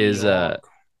 Take it easy, Is dog.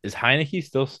 is Heineke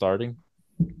still starting?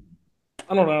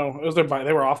 I don't know. It was their bye.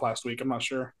 They were off last week. I'm not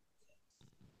sure.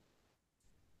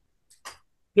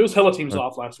 It was hella teams Or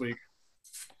off last week.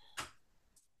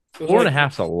 It was four and a like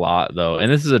half's a lot though,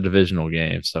 and this is a divisional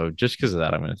game. So just because of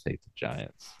that, I'm going to take the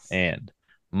Giants. And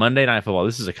Monday Night Football.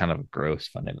 This is a kind of a gross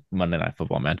Monday Night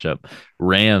Football matchup.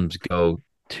 Rams go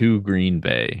to Green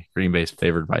Bay. Green Bay's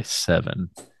favored by 7.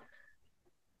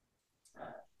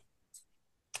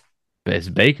 But it's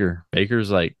Baker. Baker's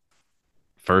like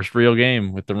first real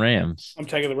game with the Rams. I'm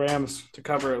taking the Rams to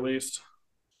cover at least.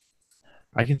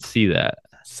 I can see that.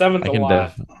 Seventh I a can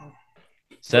lot. def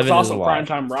It's 7 is a also lot.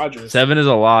 primetime Rogers. 7 is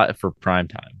a lot for prime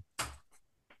time.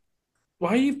 Why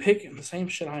are you picking the same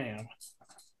shit I am?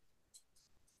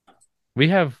 We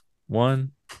have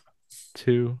 1,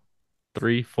 2,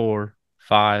 3, 4,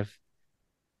 5.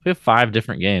 We have 5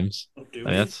 different games. Oh, do I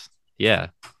mean, we? that's yeah.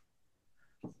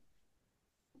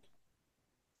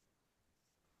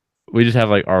 We just have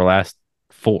like our last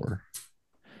 4.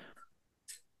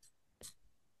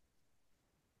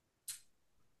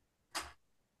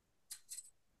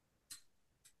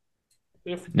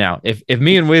 If Now, if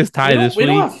me and Wiz tie this we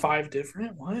don't week, have 5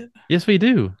 different. What? yes, we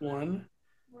do. 1.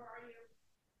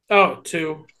 Oh,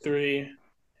 2, 3,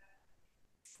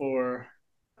 4,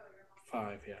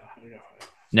 5. Yeah, we got 5.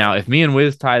 Now, if me and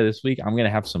Wiz tie this week, I'm gonna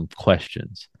have some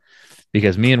questions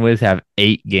because me and Wiz have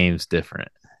 8 games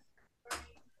different.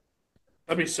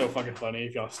 That'd be so fucking funny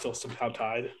if y'all still somehow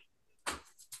tied.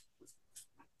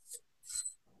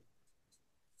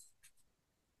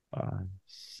 5,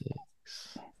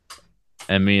 6,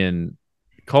 and me and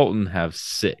Colton have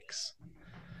 6.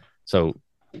 So,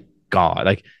 God,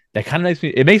 like that kind of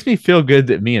makes me feel good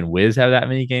that me and Wiz have that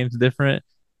many games different.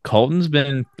 Colton's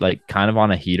been like kind of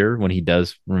on a heater when he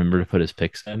does remember to put his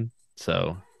picks in.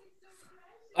 So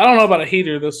I don't know about a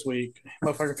heater this week.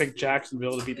 Motherfucker picked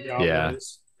Jacksonville to beat the yeah,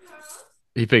 Cowboys.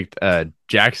 he picked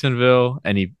Jacksonville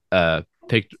and he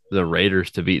picked the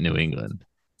Raiders to beat New England.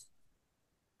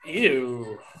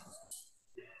 Ew.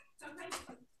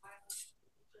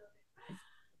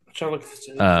 I'm trying to look at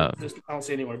this. I don't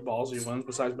see any more ballsy ones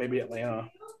besides maybe Atlanta.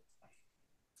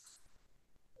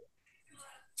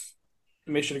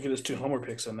 Make sure to get his 2 homer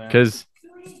picks in there. Because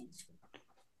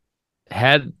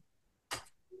had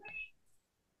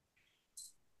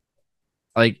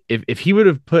like if he would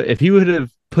have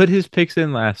put his picks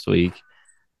in last week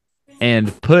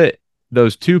and put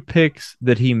those 2 picks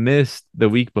that he missed the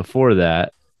week before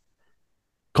that,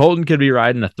 Colton could be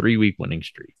riding a 3-week winning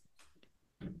streak.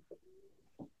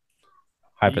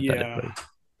 Hypothetically. Yeah.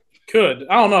 Could.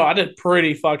 I don't know. I did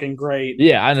pretty fucking great.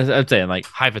 Yeah, I'm saying like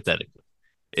hypothetically.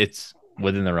 It's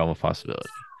within the realm of possibility.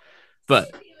 But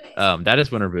that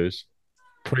is winter boost.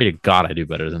 Pray to God I do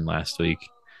better than last week.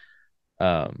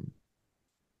 What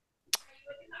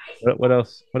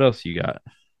else? What else you got?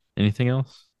 Anything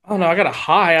else? I don't know. I got a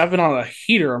high. I've been on a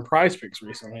heater on Prize Picks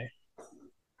recently.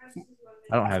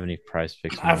 I don't have any prize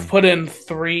picks. I've put in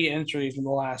 3 entries in the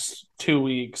last 2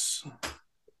 weeks.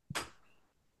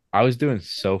 I was doing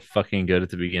so fucking good at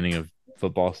the beginning of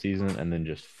football season and then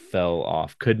just fell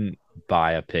off. Couldn't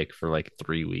buy a pick for like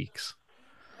 3 weeks.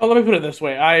 Oh, let me put it this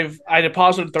way. I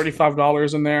deposited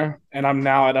 $35 in there, and I'm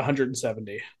now at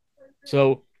 170.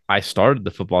 So I started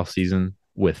the football season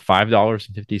with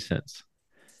 $5.50.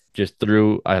 Just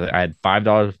threw. I had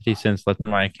 $5.50 left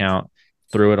in my account.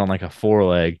 Threw it on like a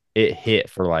 4-leg. It hit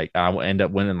for like I end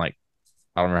up winning like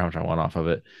I don't remember how much I won off of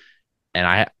it.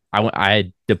 And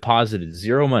I deposited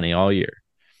 0 money all year.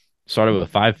 Started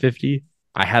with $5.50.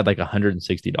 I had like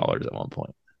 $160 at one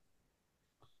point,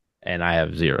 and I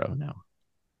have 0 now.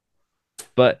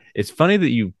 But it's funny that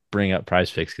you bring up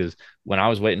Prize Picks because when I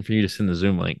was waiting for you to send the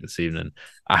Zoom link this evening,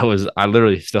 I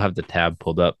literally still have the tab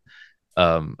pulled up,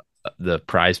 the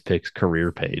Prize Picks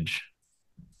career page.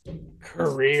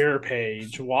 Career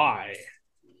page. Why?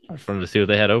 I just wanted to see what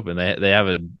they had open. They have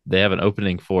an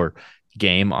opening for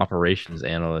game operations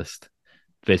analyst.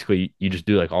 Basically, you just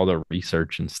do like all the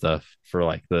research and stuff for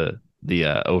like the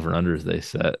over unders they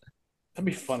set. That'd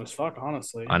be fun as fuck,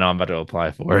 honestly. I know I'm about to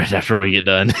apply for it after we get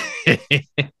done.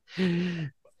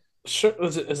 Sure.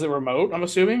 Is it remote? I'm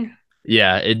assuming.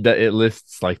 Yeah, it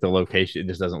lists like the location. It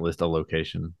just doesn't list a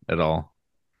location at all.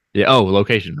 Yeah. Oh,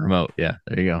 location remote. Yeah,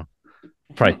 there you go.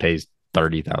 Probably pays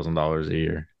 $30,000 a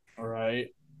year. All right.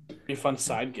 Be a fun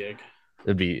side gig.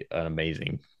 It'd be an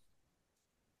amazing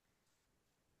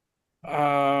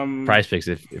Um, Prize Picks.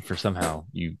 If for somehow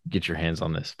you get your hands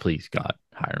on this, please God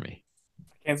hire me. I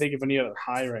can't think of any other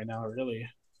high right now, really.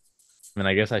 I mean,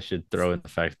 I guess I should throw in the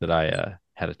fact that I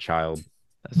had a child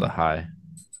as a high.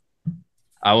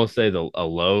 I will say a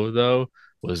low though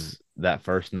was that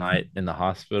first night in the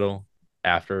hospital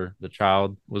after the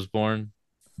child was born.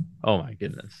 Oh my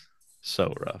goodness,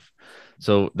 so rough.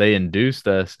 So they induced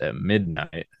us at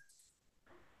midnight,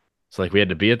 So like we had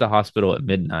to be at the hospital at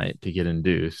midnight to get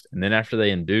induced. And then after they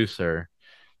induce her,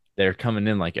 they're coming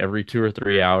in like every 2 or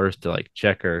 3 hours to like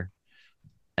check her.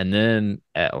 And then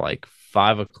at like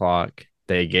 5 o'clock,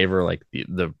 they gave her like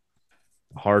the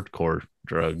hardcore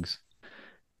drugs.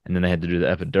 And then they had to do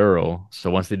the epidural. So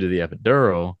once they do the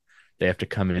epidural, they have to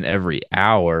come in every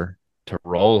hour to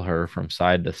roll her from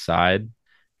side to side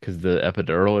because the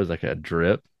epidural is like a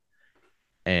drip,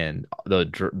 and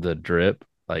the drip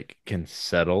like can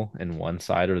settle in one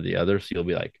side or the other, so you'll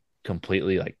be like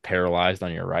completely like paralyzed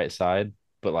on your right side,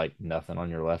 but like nothing on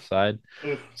your left side.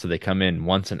 Ugh. So they come in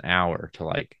once an hour to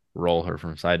like roll her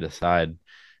from side to side.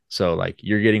 So like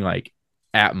you're getting like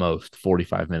at most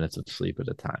 45 minutes of sleep at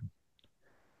a time,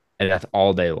 and that's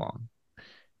all day long.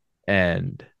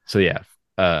 And so yeah,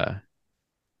 uh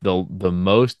the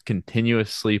most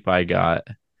continuous sleep I got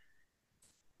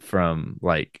from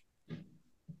like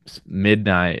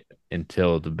midnight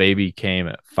until the baby came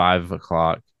at 5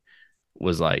 o'clock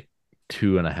was like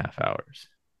 2.5 hours.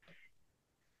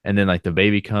 And then like the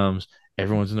baby comes,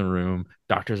 everyone's in the room,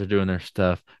 doctors are doing their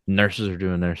stuff, nurses are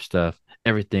doing their stuff,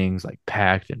 everything's like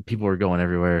packed and people are going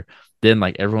everywhere. Then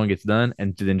like everyone gets done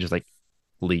and then just like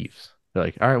leaves. They're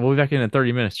like, all right, we'll be back in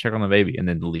 30 minutes, check on the baby, and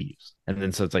then leaves. And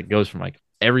then so it's like goes from like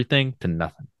everything to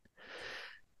nothing.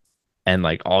 And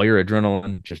like all your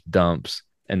adrenaline just dumps.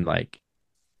 And like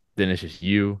then it's just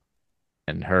you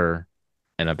and her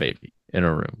and a baby in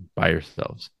a room by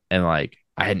yourselves. And like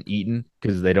I hadn't eaten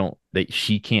because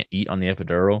she can't eat on the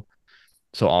epidural.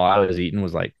 So all I was eating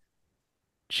was like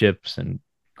chips and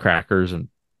crackers and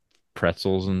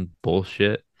pretzels and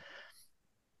bullshit.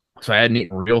 So I hadn't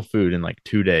eaten real food in like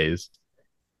 2 days.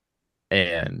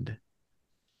 And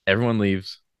everyone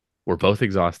leaves. We're both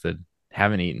exhausted,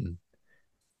 haven't eaten.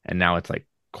 And now it's like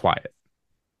quiet.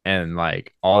 And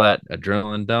like all that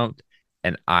adrenaline dumped.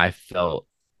 And I felt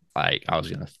like I was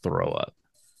going to throw up.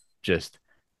 Just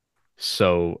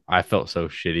so I felt so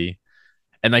shitty.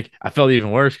 And like I felt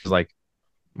even worse because like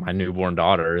my newborn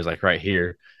daughter is like right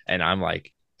here, and I'm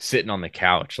like sitting on the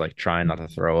couch, like trying not to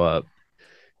throw up.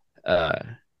 Uh,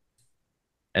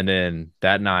 and then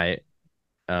that night,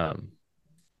 um,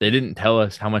 they didn't tell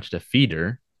us how much to feed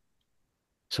her,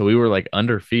 so we were like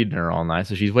under feeding her all night.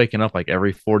 So she's waking up like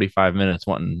every 45 minutes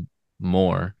wanting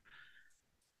more.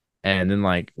 And then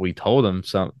like we told them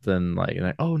something like,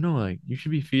 oh no, like you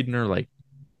should be feeding her like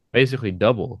basically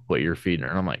double what you're feeding her.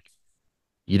 And I'm like,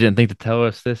 you didn't think to tell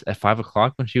us this at 5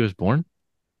 o'clock when she was born?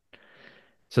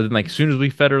 So then, like, as soon as we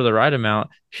fed her the right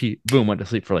amount, she boom went to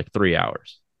sleep for like 3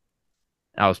 hours.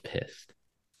 I was pissed.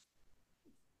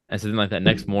 And so then, like that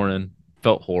next morning,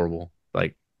 felt horrible.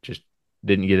 Like, just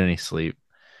didn't get any sleep.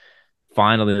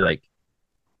 Finally, like,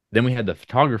 then we had the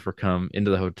photographer come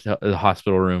into the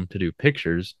hospital room to do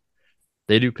pictures.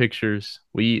 They do pictures.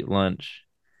 We eat lunch.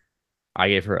 I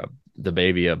gave her the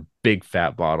baby a big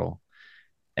fat bottle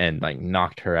and like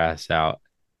knocked her ass out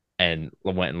and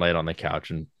went and laid on the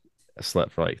couch and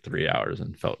slept for like 3 hours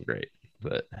and felt great.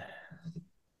 But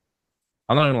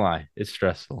I'm not gonna lie, it's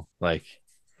stressful. Like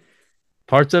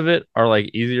parts of it are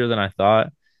like easier than I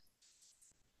thought,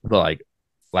 but like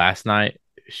last night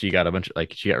she got a bunch of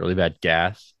like she got really bad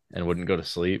gas and wouldn't go to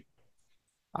sleep.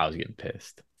 I was getting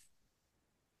pissed.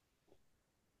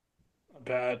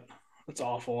 Bad. That's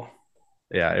awful.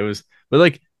 Yeah, it was, but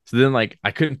like so then like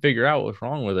I couldn't figure out what was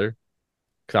wrong with her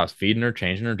because I was feeding her,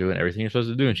 changing her, doing everything you're supposed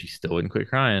to do, and she still wouldn't quit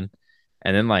crying.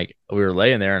 And then like we were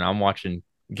laying there and I'm watching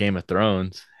Game of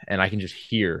Thrones and I can just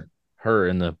hear her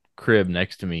in the crib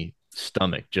next to me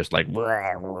stomach just like and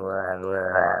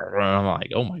I'm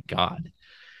like, oh my God.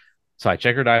 So I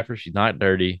check her diaper, she's not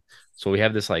dirty. So we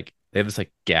have this like they have this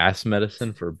like gas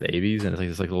medicine for babies and it's like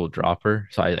this like little dropper.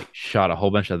 So I like shot a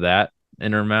whole bunch of that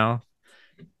in her mouth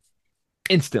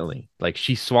instantly. Like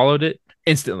she swallowed it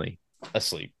instantly,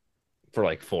 asleep for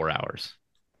like 4 hours.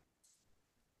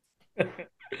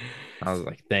 I was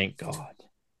like, thank God.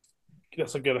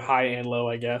 That's a good high and low,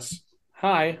 I guess.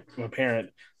 High, I'm a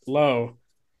parent. Low,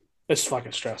 it's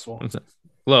fucking stressful.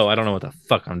 Low, I don't know what the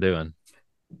fuck I'm doing.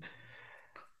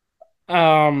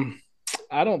 Um,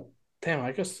 I don't. Damn,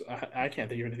 I guess I can't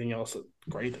think of anything else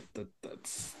great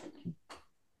that's.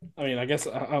 I mean, I guess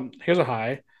here's a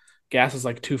high. Gas is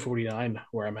like 2.49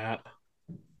 where I'm at.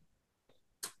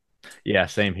 Yeah,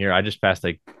 same here. I just passed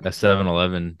like a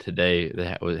 7-Eleven today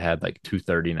that had like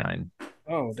 239.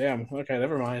 Oh damn. Okay,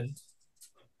 never mind.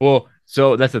 Well,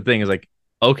 so that's the thing is like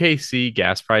OKC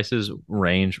gas prices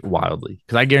range wildly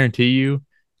because I guarantee you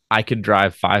I could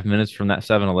drive 5 minutes from that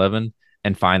 7-Eleven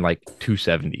and find like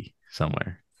 270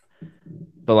 somewhere.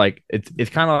 But like it's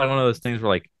kind of like one of those things where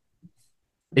like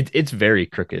it's very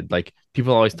crooked. Like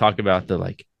people always talk about the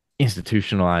like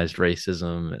institutionalized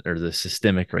racism or the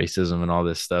systemic racism and all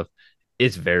this stuff,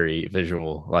 it's very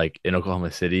visual. Like in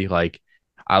Oklahoma City, like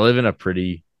I live in a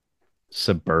pretty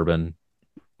suburban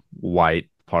white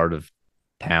part of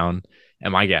town,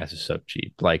 and my gas is so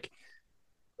cheap. Like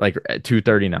at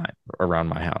 239 around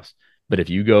my house. But if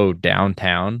you go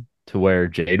downtown to where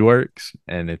Jade works,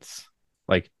 and it's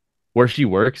like where she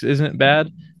works isn't bad,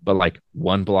 but like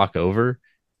one block over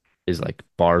is like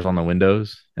bars on the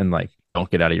windows and like don't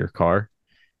get out of your car.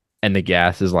 And the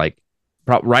gas is like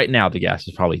right now the gas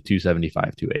is probably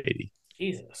 275, 280.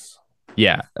 Jesus.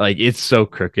 Yeah, like it's so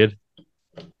crooked.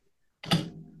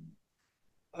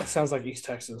 That sounds like East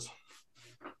Texas.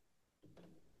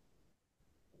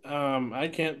 I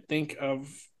can't think of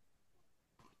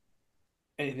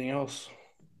anything else.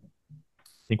 I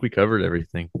think we covered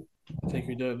everything. I think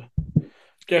we did. Take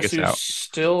Guess us who out.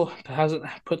 still hasn't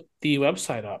put the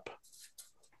website up?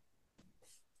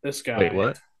 This Wait, guy.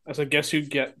 what? I said, guess who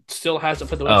get still hasn't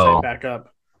put the website Oh, back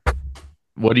up?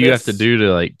 what do you have to This do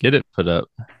to like get it put up?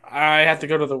 I have to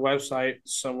go to the website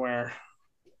somewhere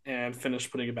and finish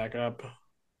putting it back up.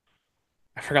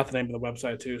 I forgot the name of the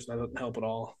website too, so that doesn't help at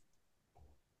all.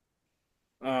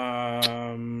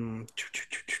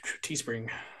 Teespring,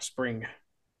 Spring.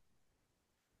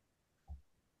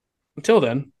 Until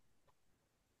then,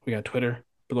 we got Twitter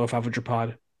below 500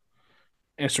 pod,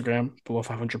 Instagram below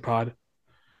 500 pod,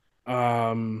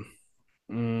 um,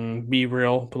 Be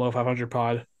Real below 500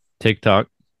 pod, TikTok.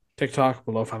 TikTok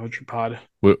below 500 pod.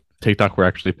 TikTok, we're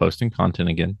actually posting content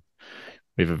again.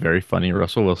 We have a very funny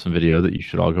Russell Wilson video that you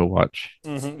should all go watch.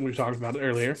 We talked about it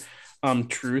earlier.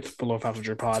 Truth below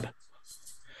 500 pod.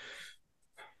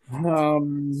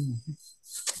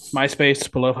 MySpace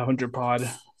below 500 pod.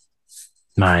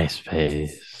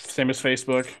 MySpace. Same as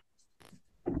Facebook.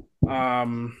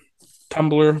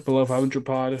 Tumblr below 500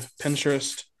 pod.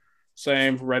 Pinterest,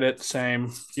 same. Reddit,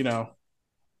 same.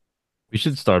 We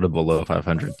should start a below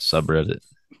 500 subreddit.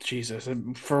 Jesus,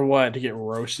 for what? To get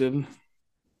roasted?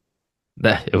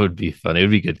 That it would be fun. It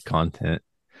would be good content.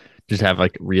 Just have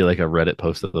like like a Reddit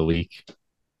post of the week.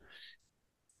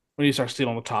 We need to start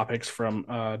stealing the topics from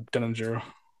Denninger.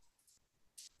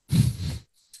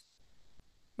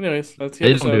 Anyways, that's the They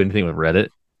don't do episode. anything with Reddit.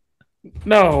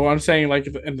 No, I'm saying like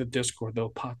in the Discord, they'll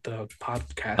pop the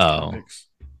podcast Oh. topics.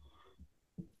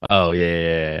 Oh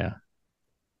yeah.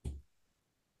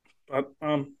 But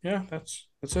yeah, that's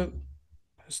it.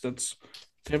 That's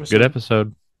the episode. Good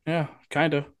episode. Yeah,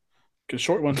 kind of. Good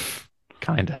short one.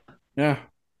 Kinda. Yeah.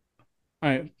 All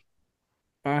right.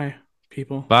 Bye,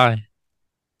 people. Bye.